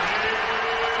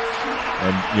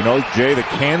 And, you know, Jay, the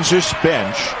Kansas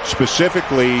bench,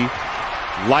 specifically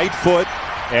Lightfoot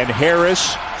and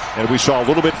Harris, and we saw a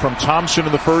little bit from Thompson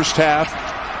in the first half.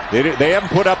 They haven't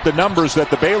put up the numbers that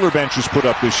the Baylor bench has put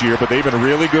up this year, but they've been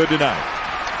really good tonight.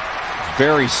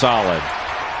 Very solid.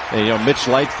 And, you know, Mitch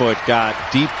Lightfoot got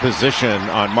deep position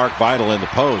on Mark Vidal in the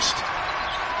post.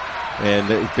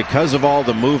 And because of all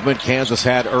the movement Kansas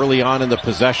had early on in the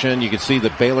possession, you can see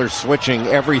that Baylor switching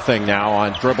everything now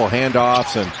on dribble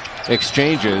handoffs and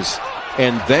exchanges.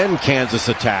 And then Kansas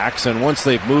attacks. And once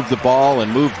they've moved the ball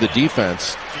and moved the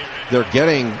defense, they're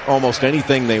getting almost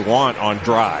anything they want on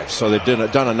drives. So they've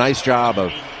done a nice job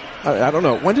of, I don't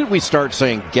know, when did we start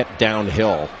saying get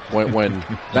downhill? When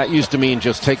that used to mean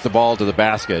just take the ball to the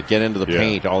basket, get into the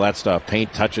paint, all that stuff.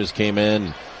 Paint touches came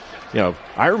in. You know,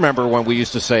 I remember when we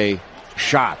used to say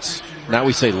shots. Now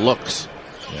we say looks.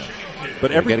 Yeah.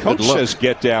 But every coach says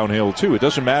get downhill, too. It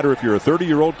doesn't matter if you're a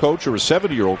 30-year-old coach or a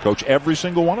 70-year-old coach. Every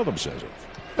single one of them says it.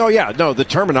 Oh, yeah. No, the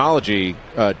terminology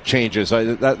changes.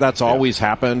 That's always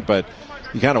happened, but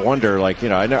you kind of wonder, like, you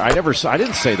know, I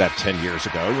didn't say that 10 years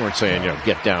ago. You weren't saying, you know,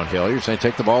 get downhill. You're saying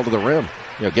take the ball to the rim.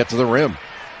 You know, get to the rim.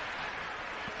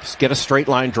 Just get a straight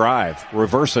line drive.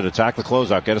 Reverse it. Attack the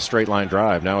closeout. Get a straight line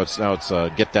drive. Now it's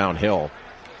get downhill.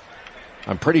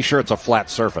 I'm pretty sure it's a flat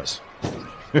surface.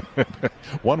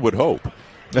 One would hope.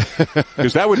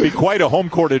 Because that would be quite a home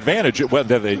court advantage.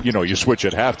 You know, you switch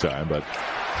at halftime, but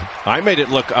I made it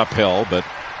look uphill, but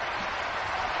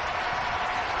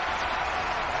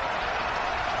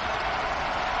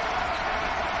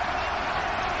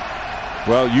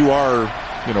well, you are,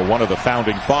 you know, one of the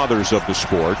founding fathers of the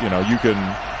sport. You know, you can,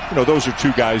 you know, those are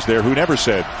two guys there who never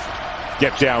said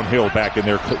get downhill back in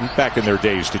their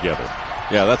days together.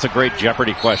 Yeah, that's a great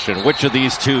Jeopardy question. Which of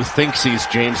these two thinks he's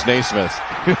James Naismith?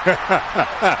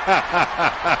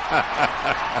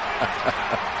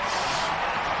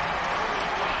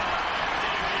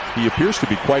 He appears to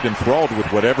be quite enthralled with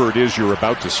whatever it is you're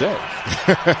about to say.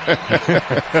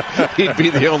 He'd be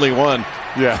the only one.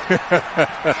 Yeah.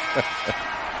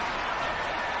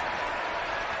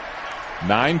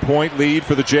 9-point lead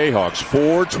for the Jayhawks.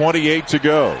 4:28 to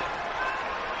go.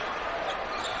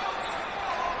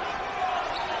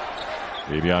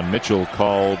 Davion Mitchell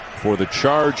called for the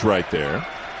charge right there.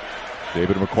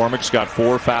 David McCormick's got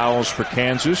 4 fouls for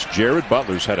Kansas. Jared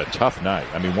Butler's had a tough night.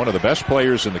 I mean, one of the best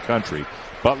players in the country.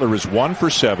 Butler is 1 for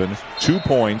 7, 2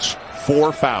 points,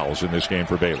 4 fouls in this game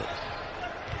for Baylor.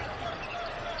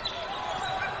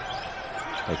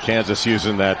 Kansas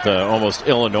using that almost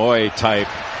Illinois type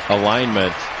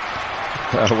alignment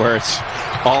where it's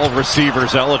all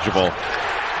receivers eligible.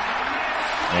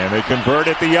 And they convert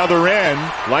at the other end.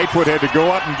 Lightfoot had to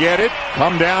go up and get it,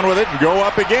 come down with it, and go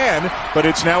up again. But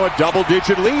it's now a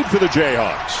double-digit lead for the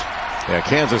Jayhawks. Yeah,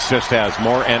 Kansas just has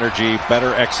more energy,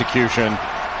 better execution.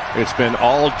 It's been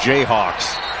all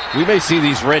Jayhawks. We may see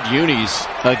these red unis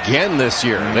again this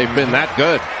year. They've been that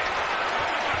good.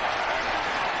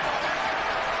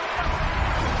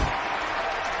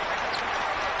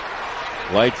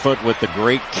 Lightfoot with the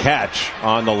great catch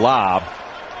on the lob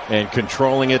and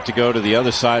controlling it to go to the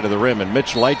other side of the rim. And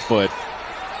Mitch Lightfoot,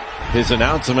 his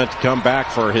announcement to come back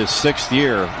for his 6th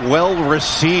year, well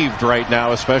received right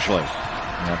now especially.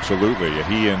 Absolutely.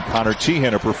 He and Connor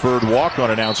Tehan, a preferred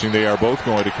walk-on, announcing they are both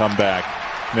going to come back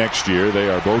next year. They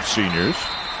are both seniors.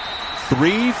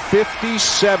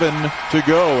 3:57 to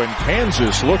go, and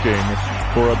Kansas looking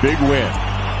for a big win.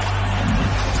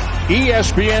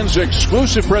 ESPN's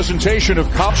exclusive presentation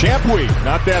of College Champ Week.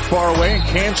 Not that far away, and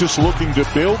Kansas looking to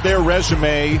build their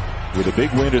resume with a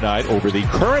big win tonight over the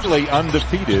currently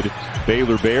undefeated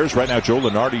Baylor Bears. Right now, Joe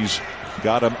Lunardi's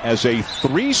got him as a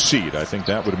 3 seed. I think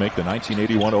that would make the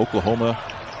 1981 Oklahoma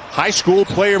High School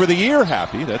Player of the Year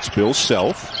happy. That's Bill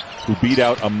Self, who beat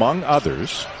out, among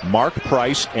others, Mark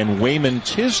Price and Wayman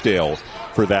Tisdale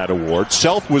for that award.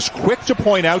 Self was quick to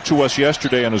point out to us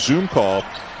yesterday on a Zoom call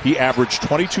he averaged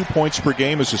 22 points per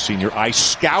game as a senior. I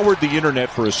scoured the internet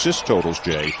for assist totals,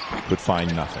 Jay, but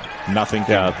find nothing. Nothing.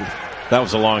 Yeah, that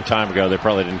was a long time ago. They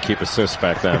probably didn't keep assists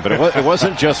back then. But it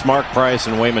wasn't just Mark Price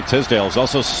and Wayman Tisdale. It was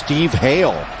also Steve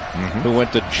Hale, who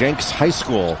went to Jenks High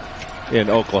School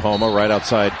in Oklahoma, right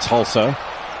outside Tulsa.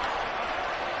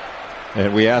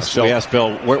 And we asked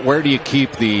Bill, where do you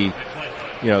keep the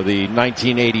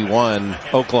 1981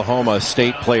 Oklahoma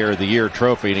State Player of the Year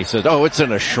trophy? And he said, oh, it's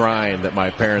in a shrine that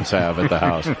my parents have at the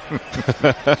house.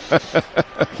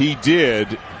 He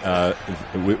did,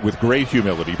 with great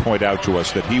humility, point out to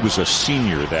us that he was a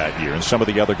senior that year, and some of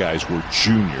the other guys were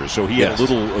juniors, so he had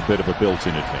a bit of a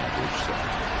built-in advantage. So.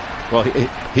 Well,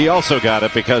 he also got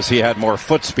it because he had more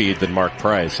foot speed than Mark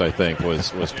Price, I think,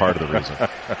 was part of the reason.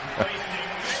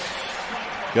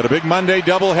 Got a big Monday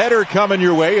doubleheader coming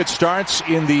your way. It starts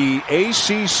in the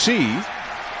ACC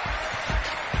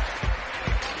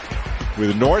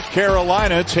with North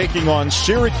Carolina taking on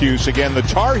Syracuse. Again, the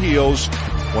Tar Heels,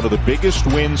 one of the biggest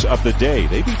wins of the day.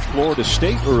 They beat Florida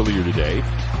State earlier today.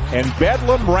 And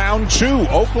Bedlam round 2.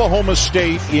 Oklahoma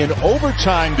State in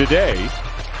overtime today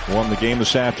won the game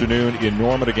this afternoon in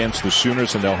Norman against the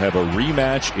Sooners, and they'll have a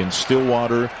rematch in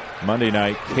Stillwater Monday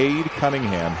night. Cade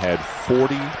Cunningham had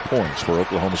 40 points for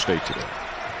Oklahoma State today.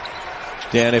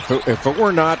 Dan, if it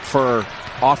were not for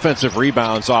offensive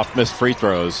rebounds off missed free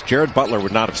throws, Jared Butler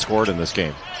would not have scored in this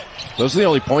game. Those are the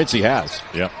only points he has.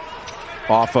 Yep.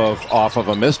 Off of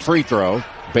a missed free throw.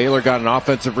 Baylor got an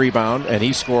offensive rebound, and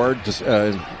he scored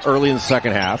early in the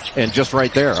second half, and just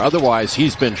right there. Otherwise,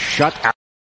 he's been shut out.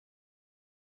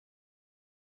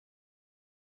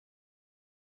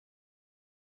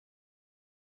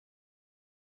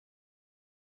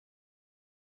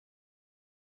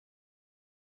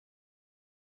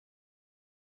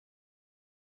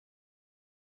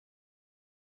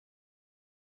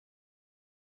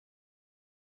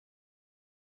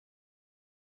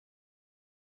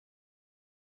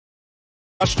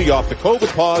 Rusty off the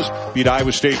COVID pause, beat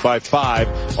Iowa State by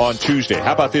 5 on Tuesday.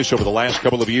 How about this over the last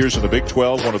couple of years in the Big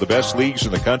 12, one of the best leagues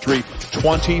in the country,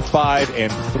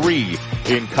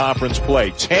 25-3 in conference play,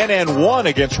 10-1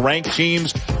 against ranked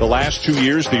teams the last 2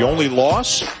 years. The only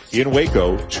loss in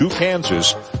Waco to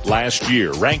Kansas last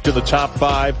year. Ranked in the top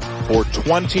 5 for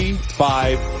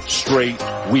 25 straight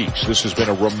weeks. This has been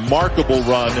a remarkable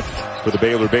run for the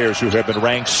Baylor Bears, who have been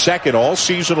ranked second all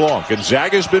season long.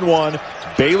 Gonzaga's been 1.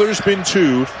 Baylor's been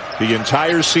 2 the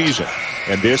entire season.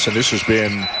 And this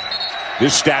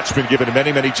stat's been given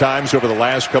many, many times over the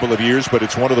last couple of years, but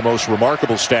it's one of the most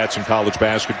remarkable stats in college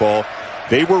basketball.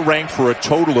 They were ranked for a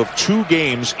total of 2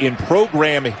 games in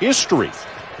program history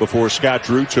before Scott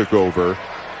Drew took over.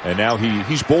 And now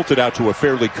he's bolted out to a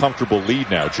fairly comfortable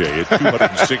lead now, Jay, at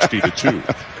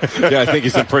 260-2. Yeah, I think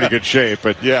he's in pretty good shape.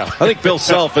 But yeah, I think Bill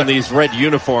Self in these red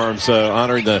uniforms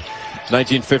honoring the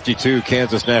 1952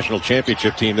 Kansas National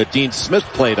Championship team that Dean Smith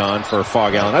played on for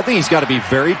Fog Allen. I think he's got to be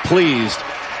very pleased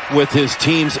with his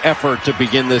team's effort to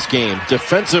begin this game.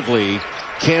 Defensively,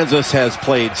 Kansas has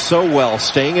played so well,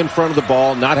 staying in front of the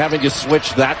ball, not having to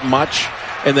switch that much,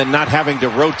 and then not having to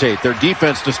rotate. Their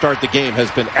defense to start the game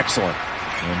has been excellent.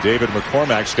 And David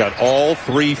McCormack's got all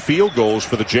 3 field goals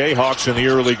for the Jayhawks in the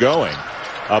early going.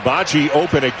 Abaji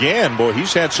open again. Boy,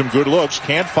 he's had some good looks.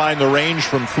 Can't find the range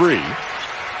from 3.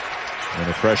 And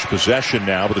a fresh possession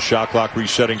now with the shot clock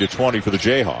resetting to 20 for the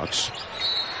Jayhawks.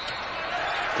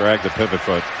 Drag the pivot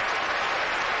foot.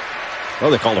 Oh,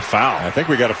 they called a foul. I think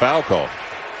we got a foul call.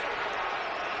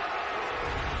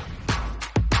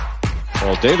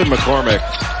 Well, David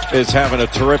McCormack is having a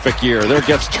terrific year. There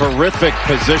gets terrific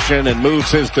position and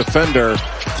moves his defender,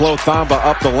 Flo Thamba,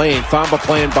 up the lane. Thamba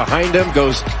playing behind him,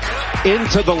 goes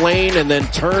into the lane, and then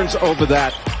turns over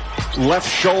that left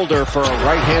shoulder for a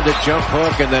right-handed jump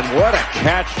hook. And then what a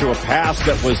catch to a pass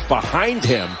that was behind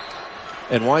him,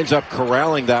 and winds up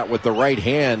corralling that with the right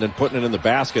hand and putting it in the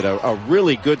basket. A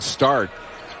really good start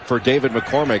for David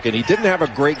McCormack. And he didn't have a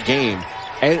great game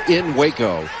in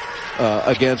Waco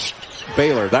against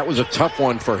Baylor. That was a tough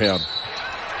one for him.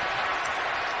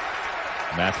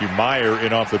 Matthew Meyer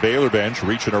in off the Baylor bench,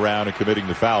 reaching around and committing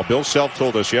the foul. Bill Self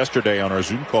told us yesterday on our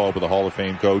Zoom call with the Hall of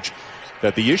Fame coach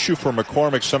that the issue for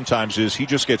McCormack sometimes is he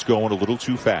just gets going a little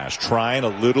too fast, trying a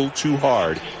little too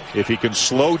hard. If he can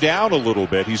slow down a little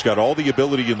bit, he's got all the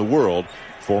ability in the world.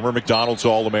 Former McDonald's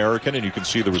All-American, and you can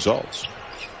see the results.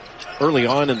 Early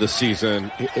on in the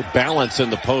season, balance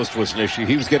in the post was an issue.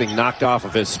 He was getting knocked off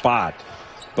of his spot,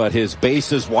 but his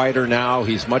base is wider now.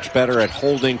 He's much better at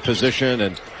holding position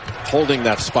and holding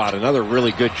that spot. Another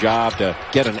really good job to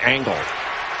get an angle.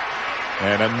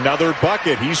 And another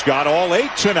bucket. He's got all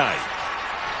 8 tonight.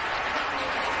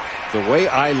 The way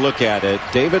I look at it,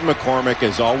 David McCormack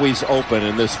is always open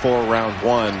in this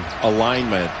 4-round-1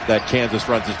 alignment that Kansas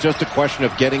runs. It's just a question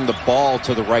of getting the ball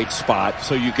to the right spot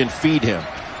so you can feed him.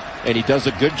 And he does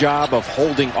a good job of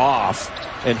holding off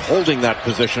and holding that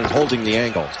position, holding the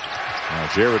angle.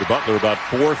 Now Jared Butler about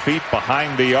 4 feet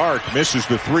behind the arc, misses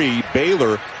the 3.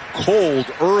 Baylor cold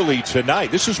early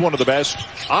tonight. This is one of the best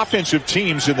offensive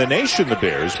teams in the nation, the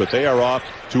Bears, but they are off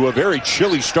to a very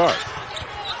chilly start.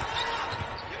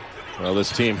 Well,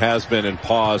 this team has been in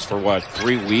pause for,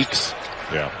 3 weeks?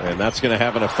 Yeah. And that's going to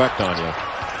have an effect on you.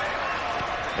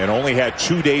 And only had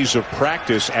 2 days of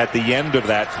practice at the end of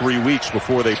that 3 weeks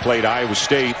before they played Iowa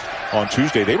State on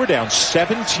Tuesday. They were down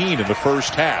 17 in the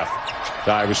first half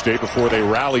to Iowa State before they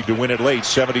rallied to win it late,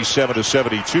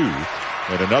 77-72,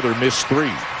 and another missed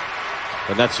three.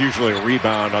 And that's usually a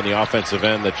rebound on the offensive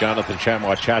end that Jonathan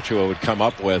Chachua would come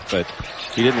up with, but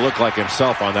he didn't look like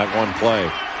himself on that one play.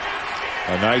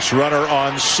 A nice runner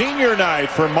on senior night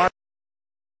for Mark.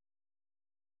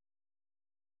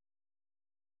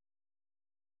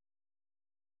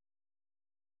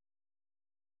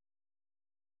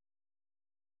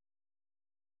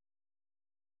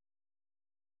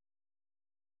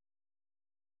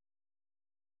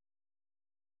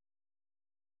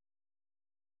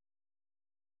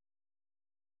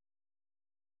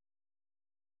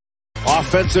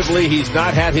 Offensively, he's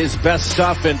not had his best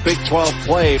stuff in Big 12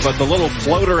 play, but the little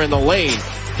floater in the lane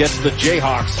gets the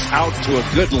Jayhawks out to a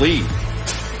good lead.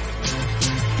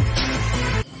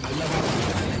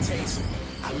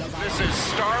 This is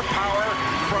star power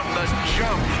from the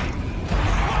jump.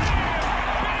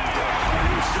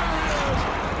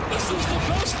 This is the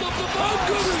best of the how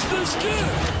good is this kid?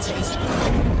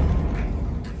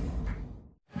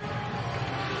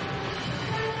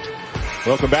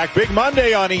 Welcome back. Big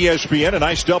Monday on ESPN. A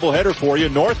nice doubleheader for you.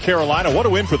 North Carolina, what a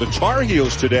win for the Tar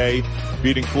Heels today,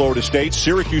 beating Florida State.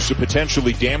 Syracuse, a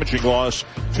potentially damaging loss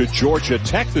to Georgia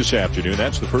Tech this afternoon.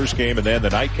 That's the first game, and then the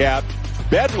nightcap.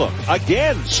 Bedlam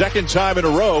again, second time in a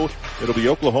row. It'll be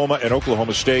Oklahoma and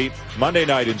Oklahoma State Monday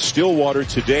night in Stillwater.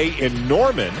 Today in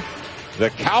Norman,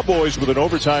 the Cowboys with an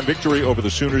overtime victory over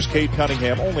the Sooners. Cade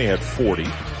Cunningham only had 40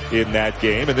 in that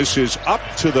game, and this is up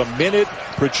to the minute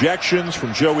projections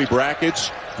from Joey Brackets,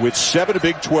 with 7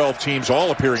 Big 12 teams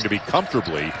all appearing to be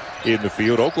comfortably in the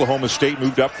field. Oklahoma State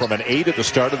moved up from an 8 at the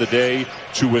start of the day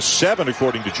to a 7,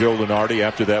 according to Joe Lunardi,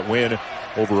 after that win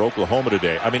over Oklahoma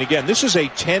today. I mean, again, this is a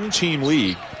 10-team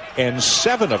league, and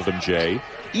 7 of them, Jay,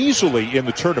 easily in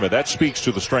the tournament. That speaks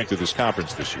to the strength of this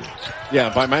conference this year.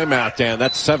 Yeah, by my math, Dan,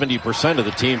 that's 70% of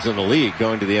the teams in the league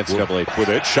going to the NCAA. With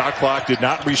it, shot clock did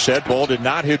not reset. Ball did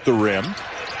not hit the rim.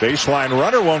 Baseline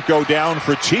runner won't go down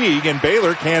for Teague, and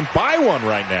Baylor can't buy one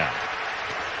right now.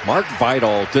 Mark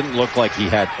Vidal didn't look like he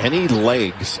had any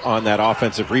legs on that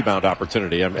offensive rebound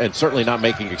opportunity, and certainly not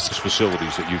making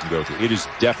facilities that you can go to. It is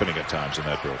deafening at times in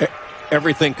that building.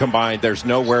 Everything combined, there's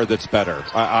nowhere that's better.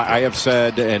 I have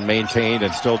said and maintained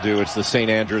and still do, it's the St.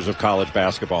 Andrews of college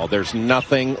basketball. There's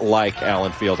nothing like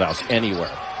Allen Fieldhouse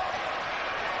anywhere.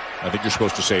 I think you're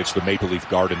supposed to say it's the Maple Leaf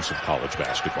Gardens of college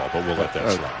basketball, but we'll let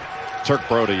that slide. Turk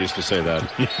Broda used to say that.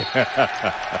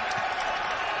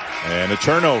 And a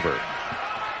turnover.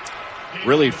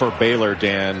 Really, for Baylor,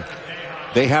 Dan,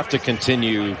 they have to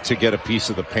continue to get a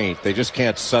piece of the paint. They just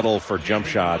can't settle for jump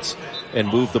shots and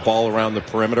move the ball around the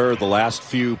perimeter. The last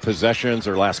few possessions,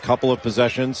 or last couple of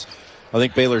possessions, I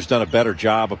think Baylor's done a better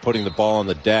job of putting the ball on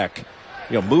the deck,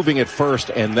 moving it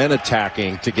first and then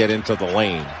attacking to get into the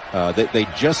lane. They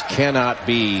just cannot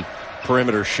be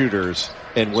perimeter shooters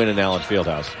and win in Allen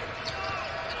Fieldhouse.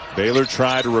 Baylor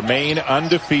try to remain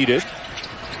undefeated.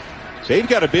 They've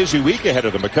got a busy week ahead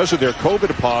of them because of their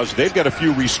COVID pause. They've got a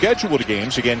few rescheduled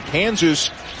games. Again,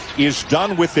 Kansas is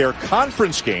done with their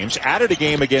conference games, added a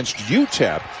game against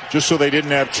UTEP just so they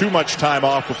didn't have too much time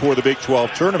off before the Big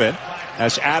 12 tournament,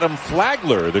 as Adam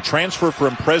Flagler, the transfer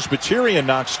from Presbyterian,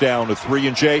 knocks down a 3.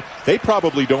 And Jay, they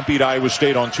probably don't beat Iowa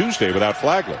State on Tuesday without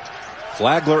Flagler.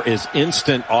 Flagler is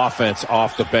instant offense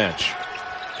off the bench.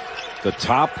 The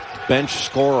top bench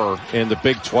scorer in the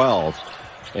Big 12,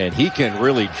 and he can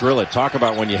really drill it. Talk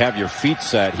about when you have your feet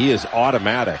set. He is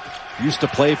automatic. Used to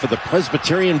play for the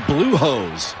Presbyterian Blue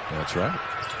Hose. That's right.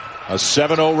 A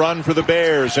 7-0 run for the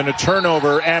Bears, and a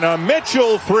turnover, and a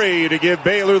Mitchell 3 to give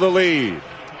Baylor the lead.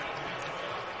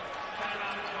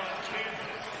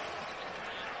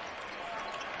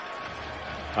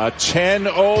 A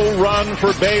 10-0 run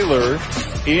for Baylor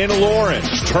in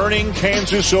Lawrence, turning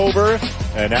Kansas over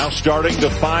and now starting to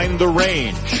find the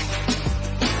range.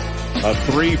 A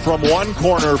 3 from one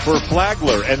corner for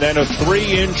Flagler, and then a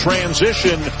 3 in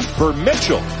transition for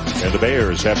Mitchell. And the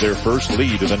Bears have their first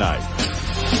lead of the night.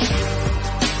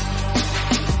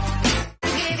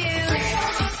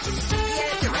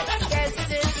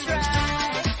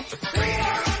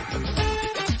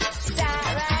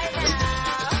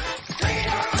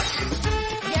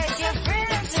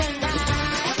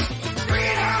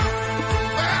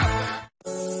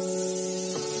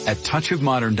 At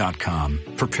touchofmodern.com,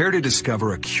 prepare to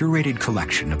discover a curated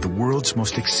collection of the world's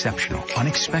most exceptional,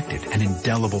 unexpected, and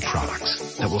indelible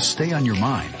products that will stay on your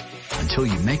mind until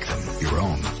you make them your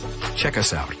own. Check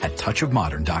us out at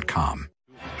touchofmodern.com.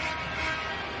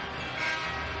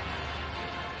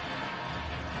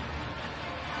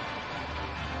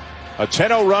 A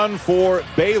 10-0 run for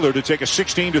Baylor to take a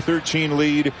 16-13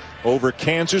 lead over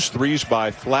Kansas. Threes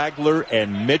by Flagler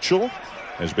and Mitchell.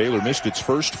 As Baylor missed its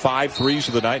first 5 threes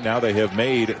of the night, now they have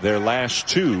made their last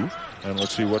 2. And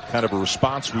let's see what kind of a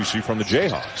response we see from the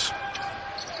Jayhawks.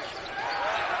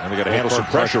 And they got to handle some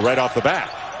pressure right off the bat.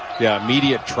 Yeah,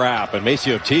 immediate trap. And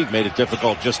Maceo Teague made it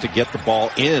difficult just to get the ball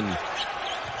in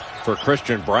for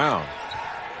Christian Brown.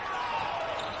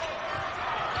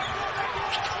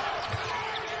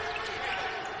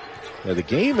 Yeah, the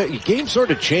game sort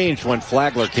of changed when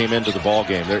Flagler came into the ball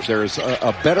game. There's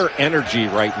a better energy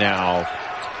right now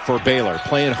for Baylor,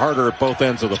 playing harder at both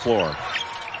ends of the floor.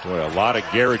 Boy, a lot of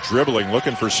Garrett dribbling,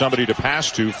 looking for somebody to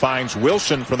pass to. Finds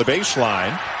Wilson from the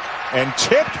baseline and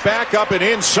tipped back up and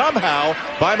in somehow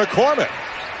by McCormick.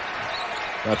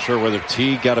 Not sure whether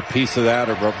Teague got a piece of that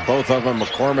or both of them.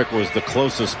 McCormick was the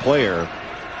closest player.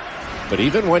 But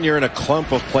even when you're in a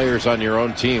clump of players on your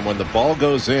own team, when the ball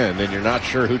goes in and you're not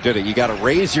sure who did it, you got to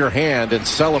raise your hand and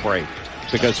celebrate,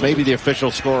 because maybe the official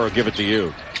scorer will give it to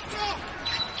you.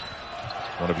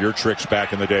 One of your tricks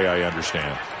back in the day, I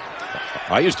understand.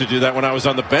 I used to do that when I was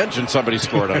on the bench and somebody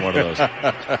scored on one of those.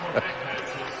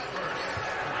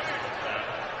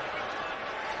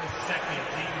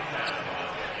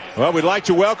 Well, we'd like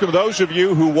to welcome those of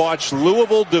you who watched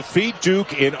Louisville defeat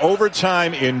Duke in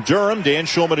overtime in Durham. Dan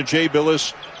Schulman and Jay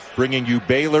Billis bringing you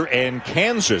Baylor and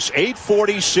Kansas.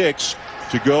 8:46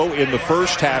 to go in the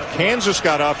first half. Kansas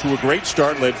got off to a great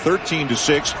start, led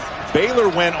 13-6. Baylor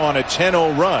went on a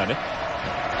 10-0 run.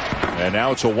 And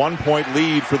now it's a 1-point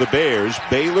lead for the Bears.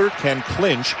 Baylor can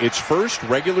clinch its first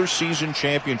regular season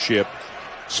championship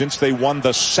since they won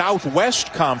the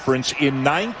Southwest Conference in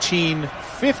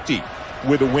 1950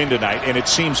 with a win tonight. And it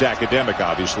seems academic,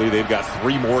 obviously. They've got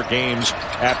 3 more games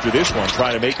after this one,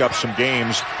 trying to make up some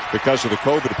games because of the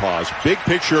COVID pause. Big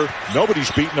picture,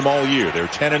 nobody's beaten them all year. They're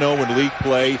 10-0 in league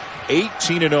play,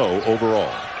 18-0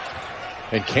 overall.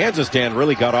 And Kansas, Dan,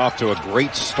 really got off to a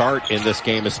great start in this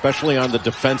game, especially on the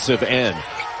defensive end.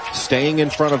 Staying in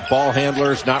front of ball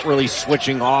handlers, not really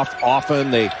switching off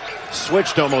often. They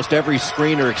switched almost every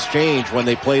screen or exchange when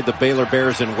they played the Baylor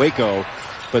Bears in Waco.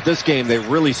 But this game, they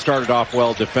really started off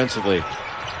well defensively.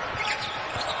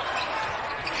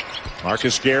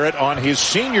 Marcus Garrett on his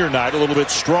senior night, a little bit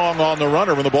strong on the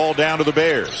runner when the ball down to the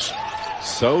Bears.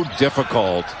 So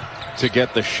difficult to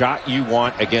get the shot you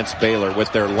want against Baylor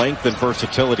with their length and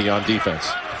versatility on defense.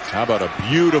 How about a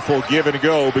beautiful give and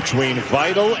go between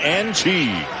Vital and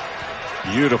Teague?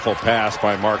 Beautiful pass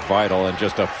by Mark Vital and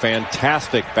just a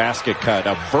fantastic basket cut,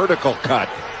 a vertical cut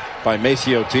by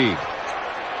Maceo Teague.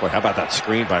 Boy, how about that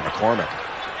screen by McCormick?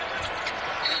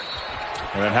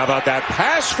 And then how about that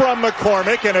pass from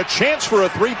McCormick and a chance for a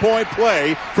 3-point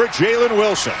play for Jalen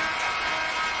Wilson.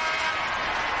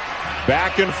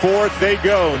 Back and forth they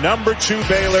go. Number 2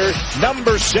 Baylor,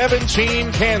 number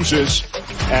 17 Kansas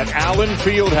at Allen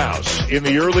Fieldhouse. In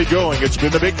the early going, it's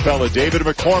been the big fella, David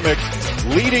McCormick,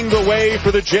 leading the way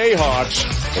for the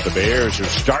Jayhawks. But the Bears are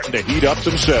starting to heat up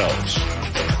themselves.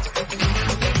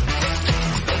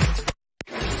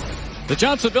 The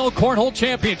Johnsonville Cornhole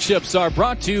Championships are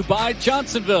brought to you by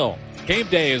Johnsonville. Game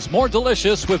day is more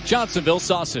delicious with Johnsonville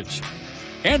sausage.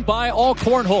 And by All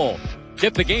Cornhole.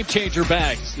 Get the Game Changer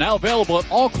bags, now available at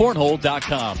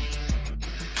allcornhole.com.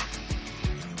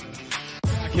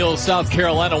 Hill, South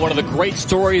Carolina, one of the great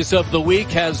stories of the week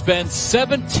has been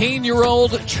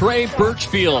 17-year-old Trey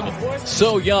Birchfield.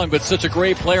 So young, but such a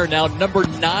great player, now number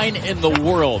 9 in the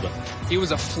world. He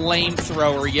was a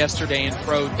flamethrower yesterday in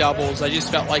pro doubles. I just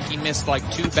felt like he missed like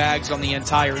 2 bags on the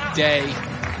entire day.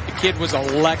 The kid was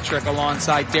electric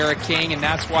alongside Derek King, and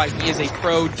that's why he is a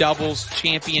pro doubles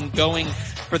champion going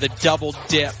for the double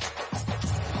dip.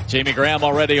 Jamie Graham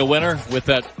already a winner with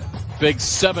that big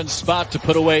 7 spot to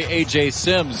put away A.J.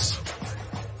 Sims.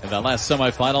 In that last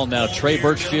semifinal, now Trey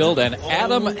Birchfield and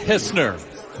Adam Hissner.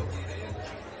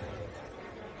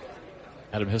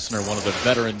 Adam Hissner, one of the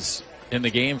veterans in the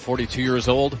game, 42 years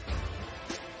old,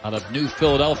 out of New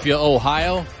Philadelphia,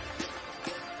 Ohio.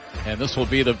 And this will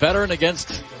be the veteran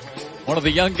against one of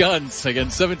the young guns, again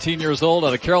 17 years old,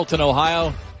 out of Carrollton,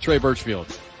 Ohio, Trey Birchfield.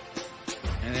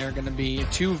 And they're going to be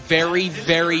 2 very,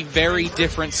 very, very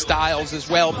different styles as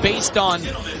well, based on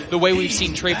the way we've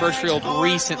seen Trey Birchfield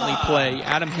recently play.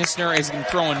 Adam Hissner has been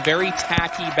throwing very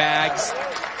tacky bags.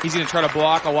 He's going to try to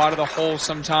block a lot of the holes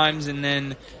sometimes, and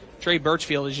then Trey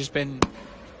Birchfield has just been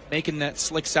making that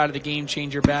slick side of the Game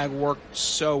Changer bag work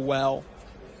so well.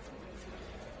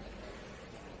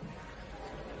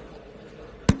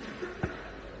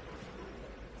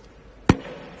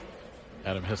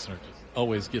 Adam Hissner just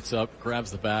always gets up,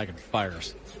 grabs the bag, and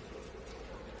fires.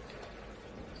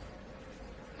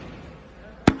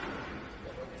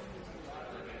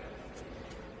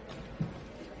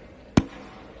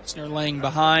 Hissner laying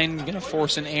behind, going to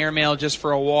force an airmail just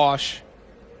for a wash.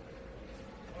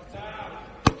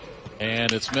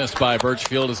 And it's missed by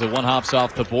Birchfield as it one hops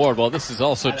off the board. Well, this is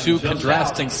also two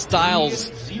contrasting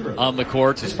styles on the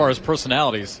court as far as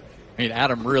personalities. I mean,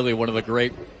 Adam really one of the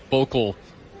great vocal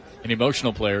and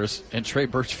emotional players, and Trey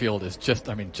Birchfield is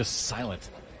just silent.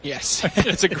 Yes,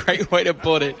 that's a great way to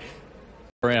put it.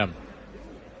 For him.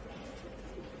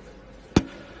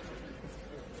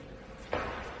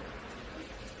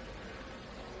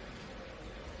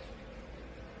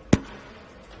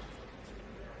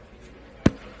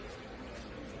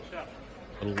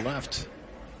 To the left.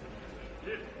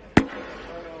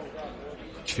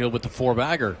 Birchfield with the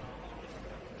 4-bagger.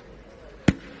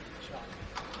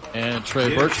 And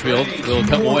Trey Birchfield will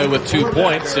come away with 2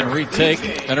 points and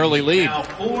retake an early lead. Now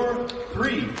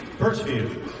 4-3,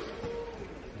 Birchfield.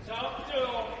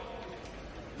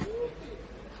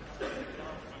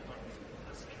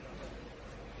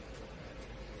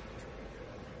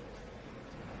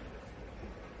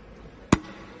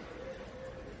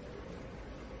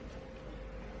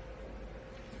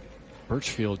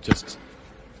 Birchfield, just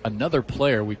another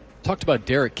player. We talked about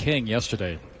Derek King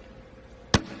yesterday,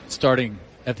 starting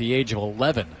at the age of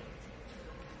 11.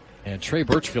 And Trey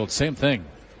Birchfield, same thing.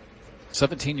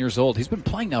 17 years old. He's been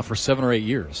playing now for 7 or 8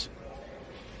 years.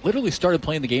 Literally started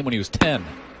playing the game when he was 10.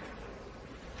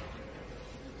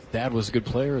 Dad was a good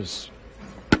player. His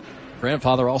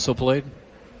grandfather also played.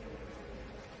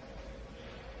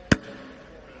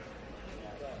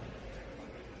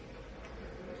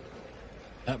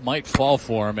 That might fall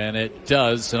for him, and it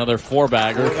does. Another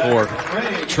 4-bagger for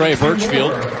Trey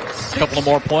Birchfield. A couple of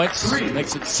more points.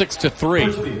 Makes it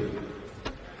 6-3.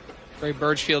 Trey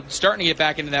Birchfield starting to get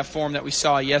back into that form that we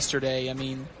saw yesterday. I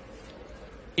mean,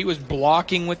 he was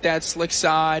blocking with that slick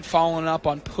side, following up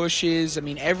on pushes. I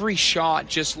mean, every shot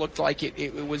just looked like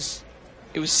it was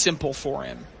simple for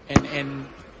him. And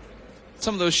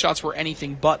some of those shots were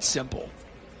anything but simple.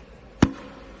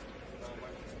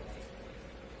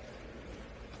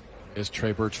 As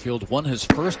Trey Birchfield won his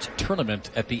first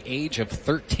tournament at the age of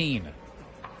 13.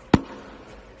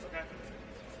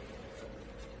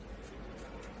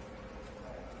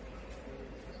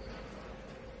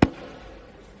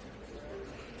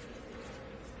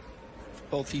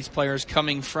 Both these players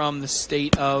coming from the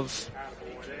state of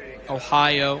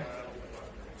Ohio.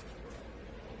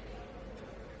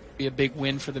 Be a big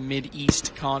win for the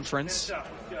Mid-East Conference.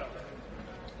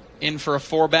 In for a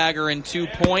 4-bagger and 2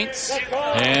 points.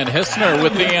 And Hissner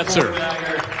with the answer.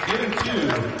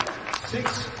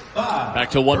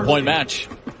 Back to a 1-point match.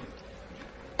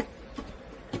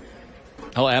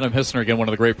 Oh, Adam Hissner, again, one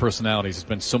of the great personalities. It's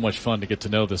been so much fun to get to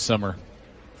know this summer.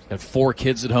 Got 4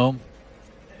 kids at home.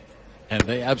 And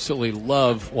they absolutely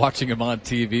love watching him on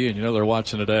TV, and you know they're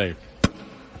watching today.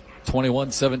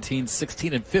 21, 17,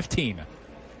 16, and 15.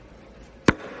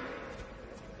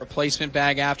 Replacement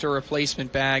bag after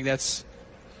replacement bag. That's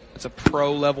a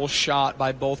pro-level shot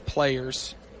by both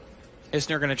players.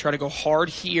 Hissner going to try to go hard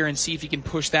here and see if he can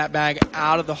push that bag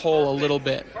out of the hole a little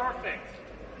bit.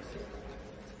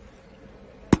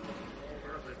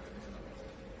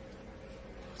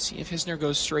 See if Hissner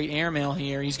goes straight airmail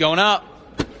here. He's going up.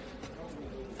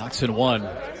 Knocks in 1.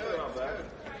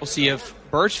 We'll see if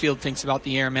Birchfield thinks about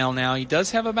the airmail now. He does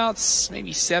have about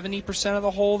maybe 70% of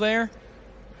the hole there.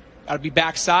 Got to be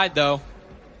backside, though.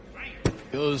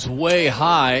 Goes way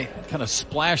high, kind of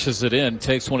splashes it in,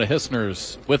 takes one of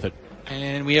Hissner's with it.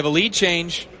 And we have a lead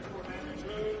change.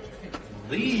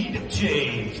 Lead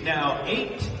change. Now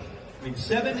 7-6.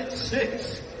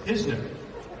 Hissner.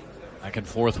 Back and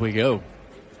forth we go.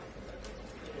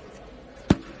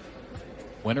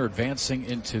 Winner advancing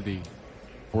into the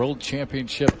World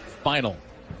Championship final.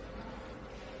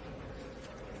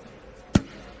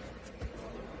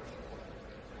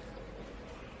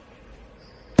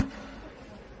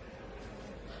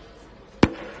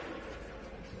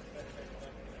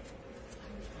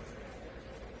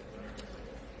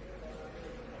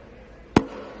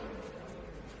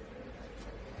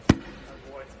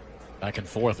 Back and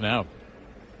forth now.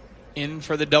 In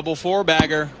for the double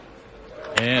 4-bagger.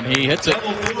 And he hits it.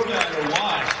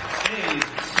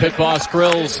 Pit Boss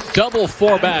Grill's double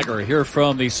 4-bagger here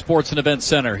from the Sports and Event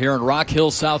Center here in Rock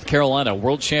Hill, South Carolina.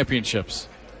 World Championships.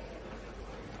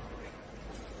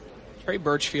 Trey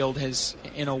Birchfield has,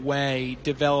 in a way,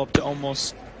 developed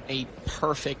almost a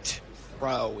perfect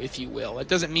throw, if you will. It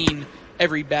doesn't mean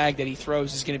every bag that he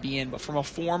throws is going to be in, but from a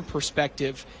form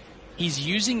perspective, he's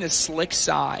using the slick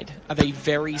side of a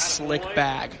very slick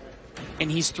bag,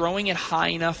 and he's throwing it high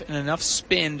enough and enough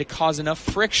spin to cause enough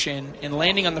friction and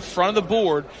landing on the front of the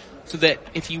board so that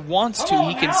if he wants to,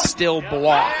 he can still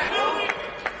block.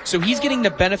 So he's getting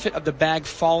the benefit of the bag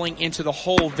falling into the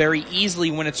hole very easily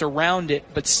when it's around it,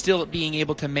 but still being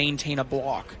able to maintain a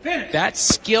block. That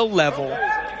skill level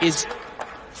is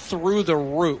through the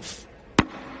roof.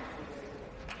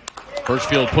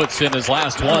 Birchfield puts in his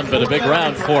last one, but a big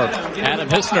round for Adam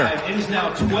Hissner. It is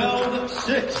now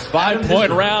 12-6.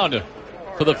 5-point round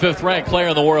for the 5th-ranked player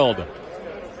in the world.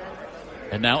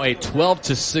 And now a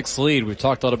 12-6 lead. We've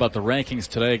talked a lot about the rankings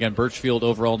today. Again, Birchfield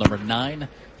overall number 9.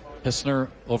 Hissner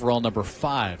overall number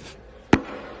 5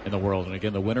 in the world. And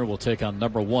again, the winner will take on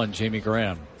number 1, Jamie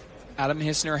Graham. Adam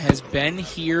Hissner has been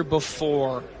here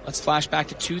before. Let's flash back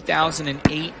to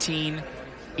 2018.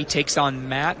 He takes on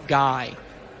Matt Guy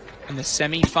in the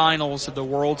semifinals of the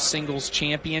World Singles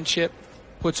Championship.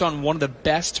 Puts on one of the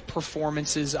best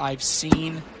performances I've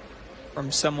seen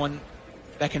from someone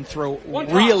that can throw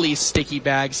really sticky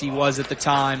bags. He was at the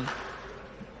time.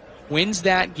 Wins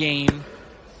that game.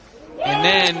 And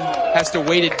then has to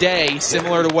wait a day,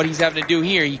 similar to what he's having to do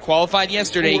here. He qualified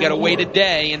yesterday. He got to wait a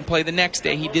day and play the next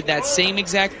day. He did that same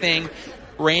exact thing.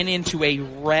 Ran into a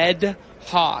red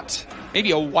hot, maybe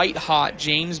a white hot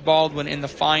James Baldwin in the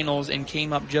finals and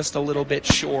came up just a little bit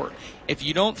short. If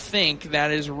you don't think that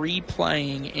is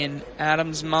replaying in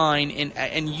Adam's mind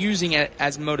and using it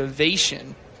as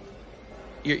motivation,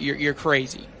 you're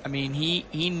crazy. I mean,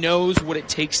 he knows what it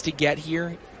takes to get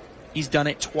here. He's done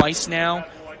it twice now.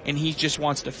 And he just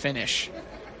wants to finish.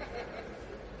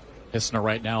 Hissner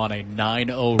right now on a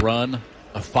 9-0 run,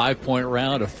 a 5-point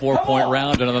round, a 4-point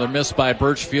round, another miss by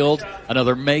Birchfield,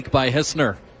 another make by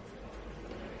Hissner.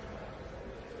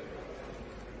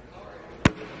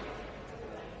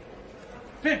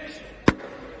 Finish.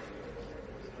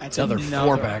 That's another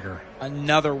 4-bagger.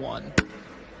 Another one.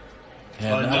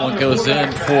 And that one goes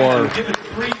in for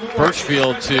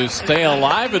Birchfield to stay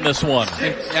alive in this one.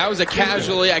 That was a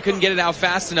casual. I couldn't get it out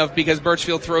fast enough because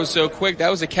Birchfield throws so quick.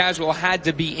 That was a casual, had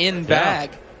to be in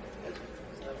bag. Yeah.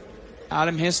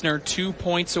 Adam Hissner 2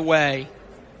 points away.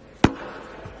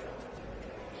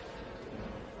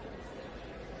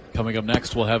 Coming up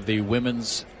next, we'll have the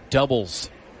women's doubles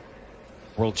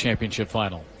World Championship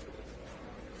final.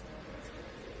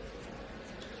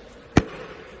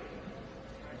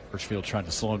 Birchfield trying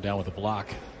to slow him down with a block.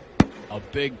 A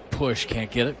big push,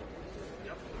 can't get it.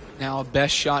 Now a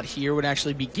best shot here would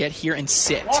actually be get here and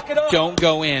sit. Don't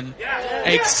go in.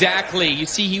 Exactly. You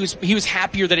see, he was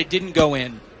happier that it didn't go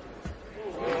in.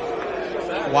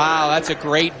 Wow, that's a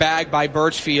great bag by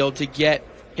Birchfield to get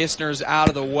Hissner's out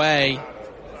of the way.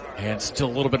 And still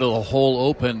a little bit of the hole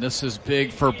open. This is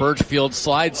big for Birchfield.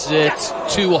 Slides it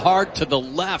too hard to the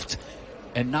left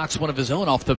and knocks one of his own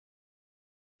off the.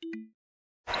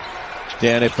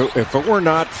 Dan, if it were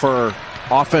not for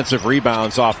offensive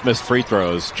rebounds off missed free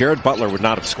throws, Jared Butler would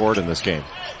not have scored in this game.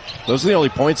 Those are the only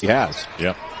points he has.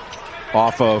 Yep.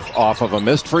 Off of a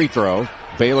missed free throw,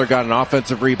 Baylor got an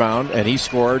offensive rebound, and he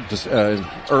scored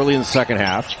early in the second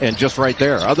half, and just right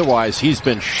there. Otherwise, he's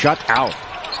been shut out.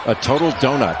 A total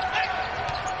donut.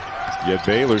 Yet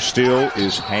Baylor still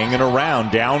is hanging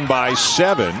around, down by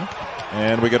 7.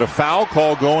 And we get a foul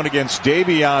call going against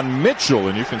Davion Mitchell,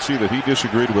 and you can see that he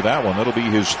disagreed with that one. That'll be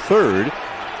his 3rd,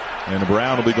 and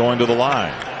Brown will be going to the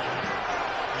line.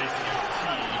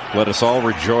 Let us all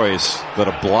rejoice that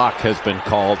a block has been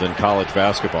called in college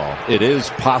basketball. It is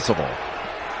possible.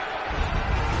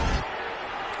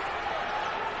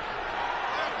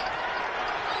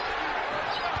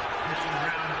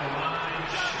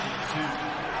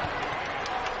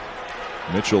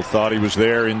 Mitchell thought he was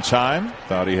there in time,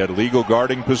 thought he had legal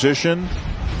guarding position,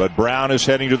 but Brown is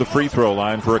heading to the free throw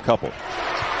line for a couple.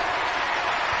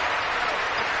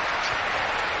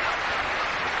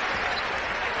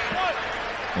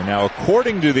 And now,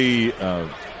 according to the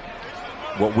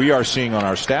what we are seeing on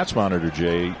our stats monitor,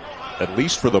 Jay, at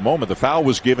least for the moment, the foul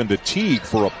was given to Teague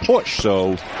for a push.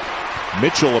 So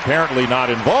Mitchell apparently not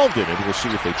involved in it. We'll see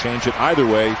if they change it. Either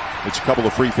way, it's a couple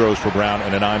of free throws for Brown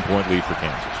and a 9-point lead for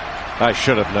Kansas. I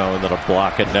should have known that a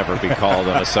block had never be called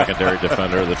on a secondary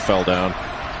defender that fell down.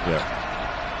 Yeah.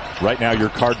 Right now, your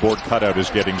cardboard cutout is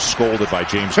getting scolded by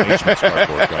James Naismith's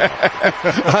cardboard cutout.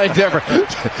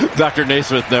 Dr.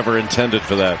 Naismith never intended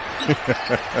for that.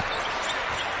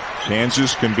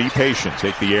 Kansas can be patient.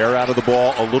 Take the air out of the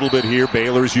ball a little bit here.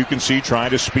 Baylor, as you can see,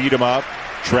 trying to speed him up,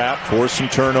 trap, force some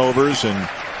turnovers, and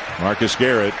Marcus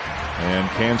Garrett. And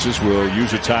Kansas will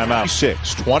use a timeout.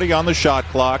 6:20 on the shot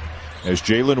clock as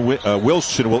Jalen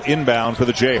Wilson will inbound for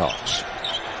the Jayhawks.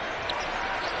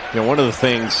 You know, one of the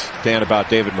things, Dan, about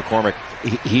David McCormick,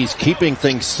 he's keeping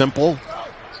things simple.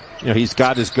 You know, he's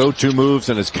got his go-to moves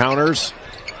and his counters.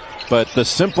 But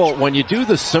when you do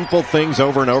the simple things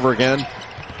over and over again,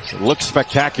 looked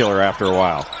spectacular after a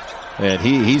while. And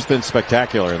he's been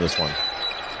spectacular in this one.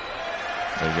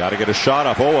 They got to get a shot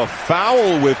up. Oh, a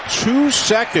foul with 2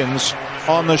 seconds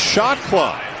on the shot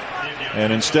clock.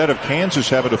 And instead of Kansas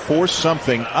having to force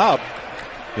something up,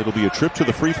 it'll be a trip to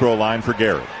the free throw line for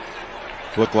Garrett.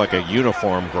 Looked like a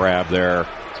uniform grab there.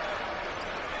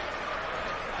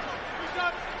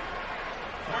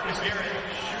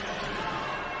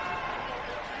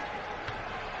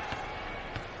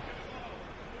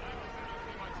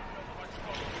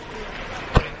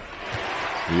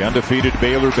 The undefeated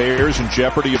Baylor Bears in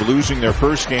jeopardy of losing their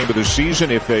first game of the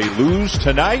season. If they lose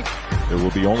tonight, there will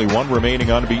be only one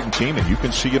remaining unbeaten team, and you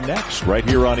can see them next right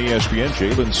here on ESPN.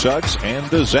 Jalen Suggs and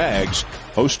the Zags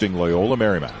hosting Loyola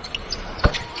Marymount.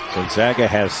 Gonzaga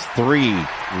has 3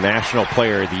 National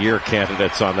Player of the Year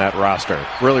candidates on that roster.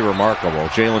 Really remarkable.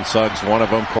 Jalen Suggs, one of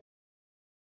them.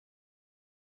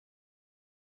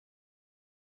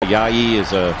 Yayi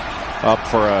is up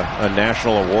for a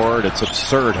national award. It's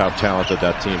absurd how talented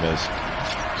that team is.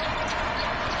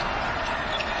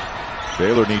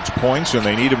 Baylor needs points, and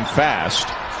they need them fast.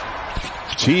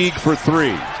 Teague for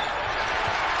 3.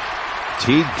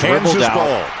 Teague dribbled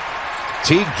out.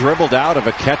 Teague dribbled out of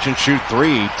a catch-and-shoot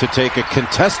 3 to take a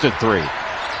contested 3.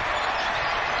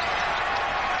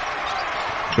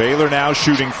 Baylor now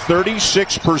shooting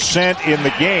 36% in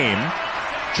the game.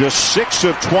 Just 6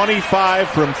 of 25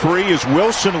 from 3 as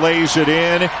Wilson lays it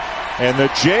in. And the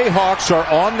Jayhawks are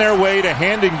on their way to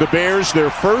handing the Bears their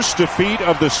first defeat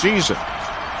of the season.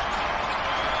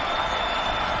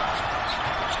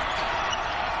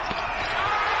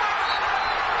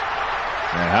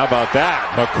 And how about that?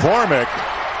 McCormick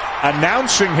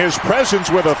announcing his presence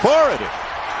with authority.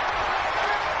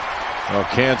 Well,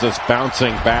 Kansas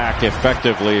bouncing back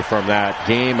effectively from that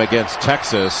game against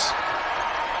Texas.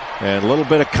 And a little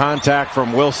bit of contact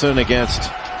from Wilson against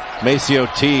Maceo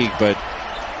Teague, but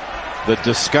the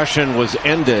discussion was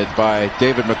ended by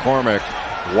David McCormick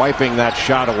wiping that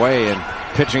shot away and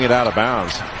pitching it out of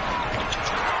bounds.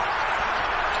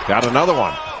 Got another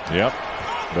one. Yep.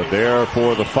 But there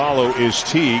for the follow is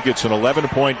Teague. It's an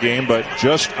 11-point game, but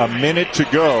just a minute to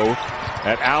go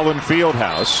at Allen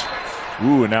Fieldhouse.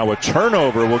 Ooh, and now a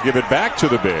turnover will give it back to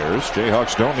the Bears.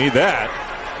 Jayhawks don't need that.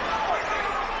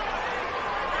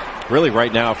 Really,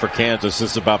 right now for Kansas,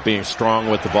 this is about being strong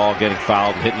with the ball, getting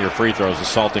fouled, and hitting your free throws,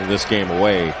 assaulting this game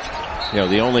away. You know,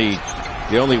 the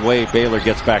only way Baylor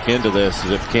gets back into this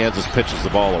is if Kansas pitches the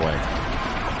ball away.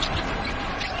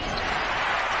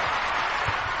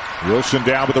 Wilson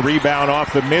down with the rebound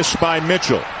off the miss by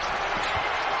Mitchell.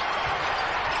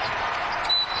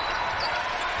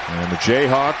 And the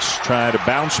Jayhawks trying to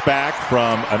bounce back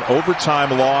from an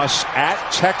overtime loss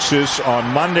at Texas on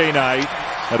Monday night.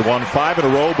 Had won 5 in a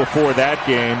row before that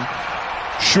game.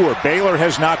 Sure, Baylor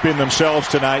has not been themselves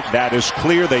tonight. That is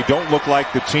clear. They don't look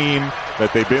like the team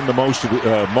that they've been the most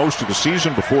of the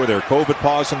season before their COVID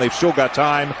pause, and they've still got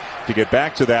time to get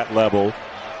back to that level.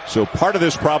 So part of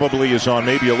this probably is on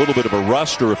maybe a little bit of a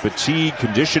rust or a fatigue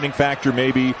conditioning factor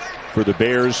maybe for the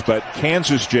Bears. But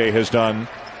Kansas, Jay, has done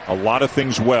a lot of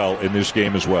things well in this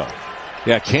game as well.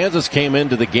 Yeah, Kansas came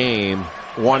into the game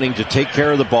wanting to take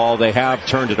care of the ball. They have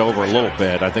turned it over a little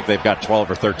bit. I think they've got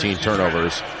 12 or 13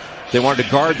 turnovers. They wanted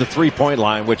to guard the three-point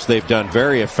line, which they've done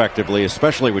very effectively,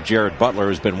 especially with Jared Butler,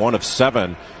 who's been 1 of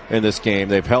 7 in this game.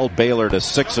 They've held Baylor to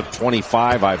 6 of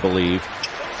 25, I believe.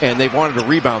 And they wanted to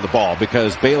rebound the ball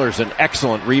because Baylor's an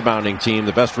excellent rebounding team,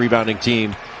 the best rebounding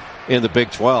team in the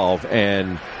Big 12.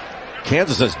 And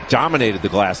Kansas has dominated the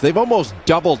glass. They've almost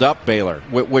doubled up Baylor,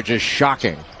 which is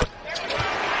shocking.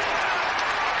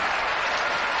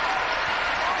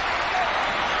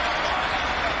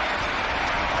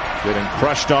 Getting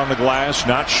crushed on the glass,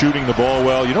 not shooting the ball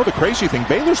well. You know the crazy thing,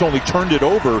 Baylor's only turned it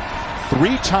over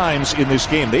 3 times in this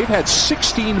game. They've had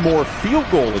 16 more field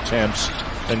goal attempts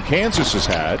than Kansas has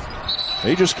had.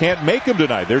 They just can't make them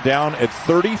tonight. They're down at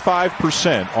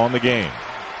 35% on the game.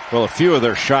 Well, a few of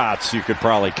their shots you could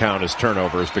probably count as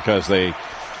turnovers because they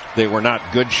were not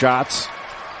good shots.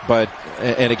 But,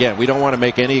 and again, we don't want to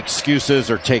make any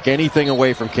excuses or take anything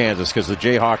away from Kansas because the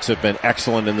Jayhawks have been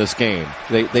excellent in this game.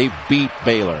 They beat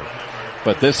Baylor.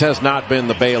 But this has not been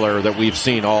the Baylor that we've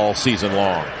seen all season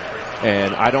long.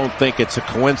 And I don't think it's a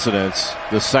coincidence,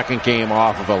 the second game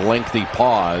off of a lengthy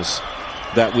pause,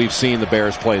 that we've seen the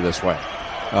Bears play this way.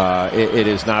 It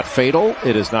is not fatal.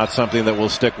 It is not something that will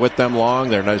stick with them long.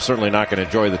 They're certainly not going to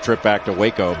enjoy the trip back to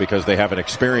Waco because they haven't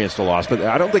experienced a loss. But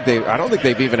I don't think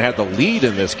they've even had the lead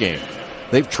in this game.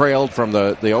 They've trailed from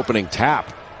the opening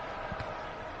tap.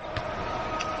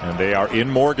 And they are in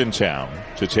Morgantown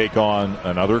to take on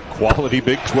another quality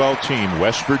Big 12 team,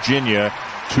 West Virginia,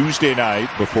 Tuesday night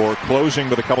before closing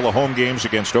with a couple of home games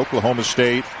against Oklahoma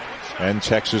State and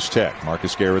Texas Tech.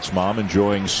 Marcus Garrett's mom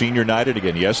enjoying senior night. And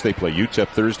again, yes, they play UTEP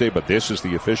Thursday, but this is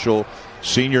the official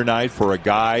senior night for a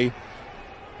guy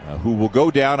who will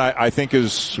go down, I think,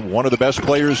 as one of the best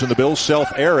players in the Bill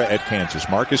Self era at Kansas.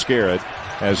 Marcus Garrett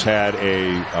has had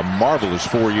a marvelous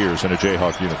 4 years in a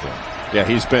Jayhawk uniform. Yeah,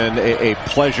 he's been a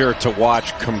pleasure to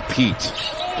watch compete.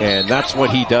 And that's what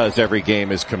he does every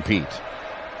game, is compete.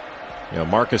 You know,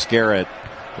 Marcus Garrett,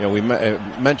 you know, we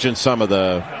mentioned some of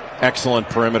the excellent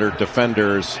perimeter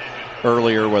defenders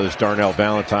earlier, whether it's Darnell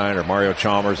Valentine or Mario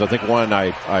Chalmers. I think one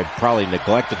I probably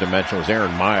neglected to mention was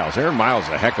Aaron Miles. Aaron Miles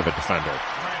is a heck of a defender.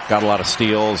 Got a lot of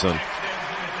steals. And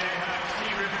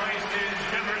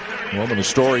well, when the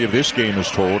story of this game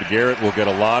is told, Garrett will get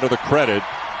a lot of the credit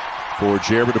for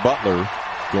Jared Butler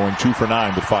going 2 for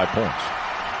 9 with 5 points.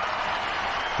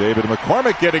 David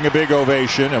McCormick getting a big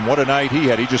ovation, and what a night he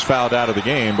had. He just fouled out of the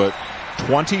game, but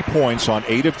 20 points on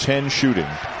 8 of 10 shooting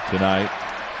tonight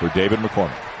for David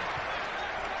McCormick.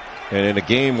 And in a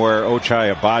game where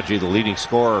Ochai Agbaji, the leading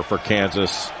scorer for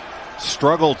Kansas,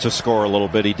 struggled to score a little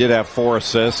bit, he did have 4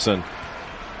 assists and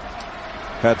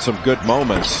had some good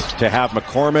moments. To have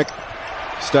McCormick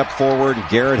step forward,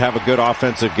 Garrett have a good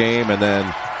offensive game, and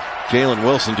then Jalen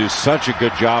Wilson do such a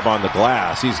good job on the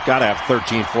glass. He's got to have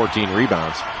 13, 14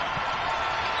 rebounds.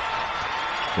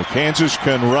 Well, Kansas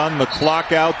can run the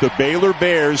clock out. The Baylor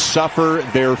Bears suffer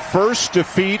their first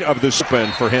defeat of the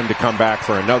season. For him to come back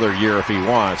for another year if he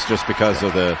wants, just because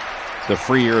of the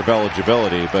free year of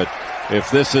eligibility. But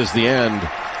if this is the end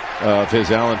of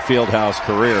his Allen Fieldhouse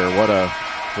career,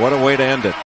 what a way to end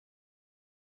it.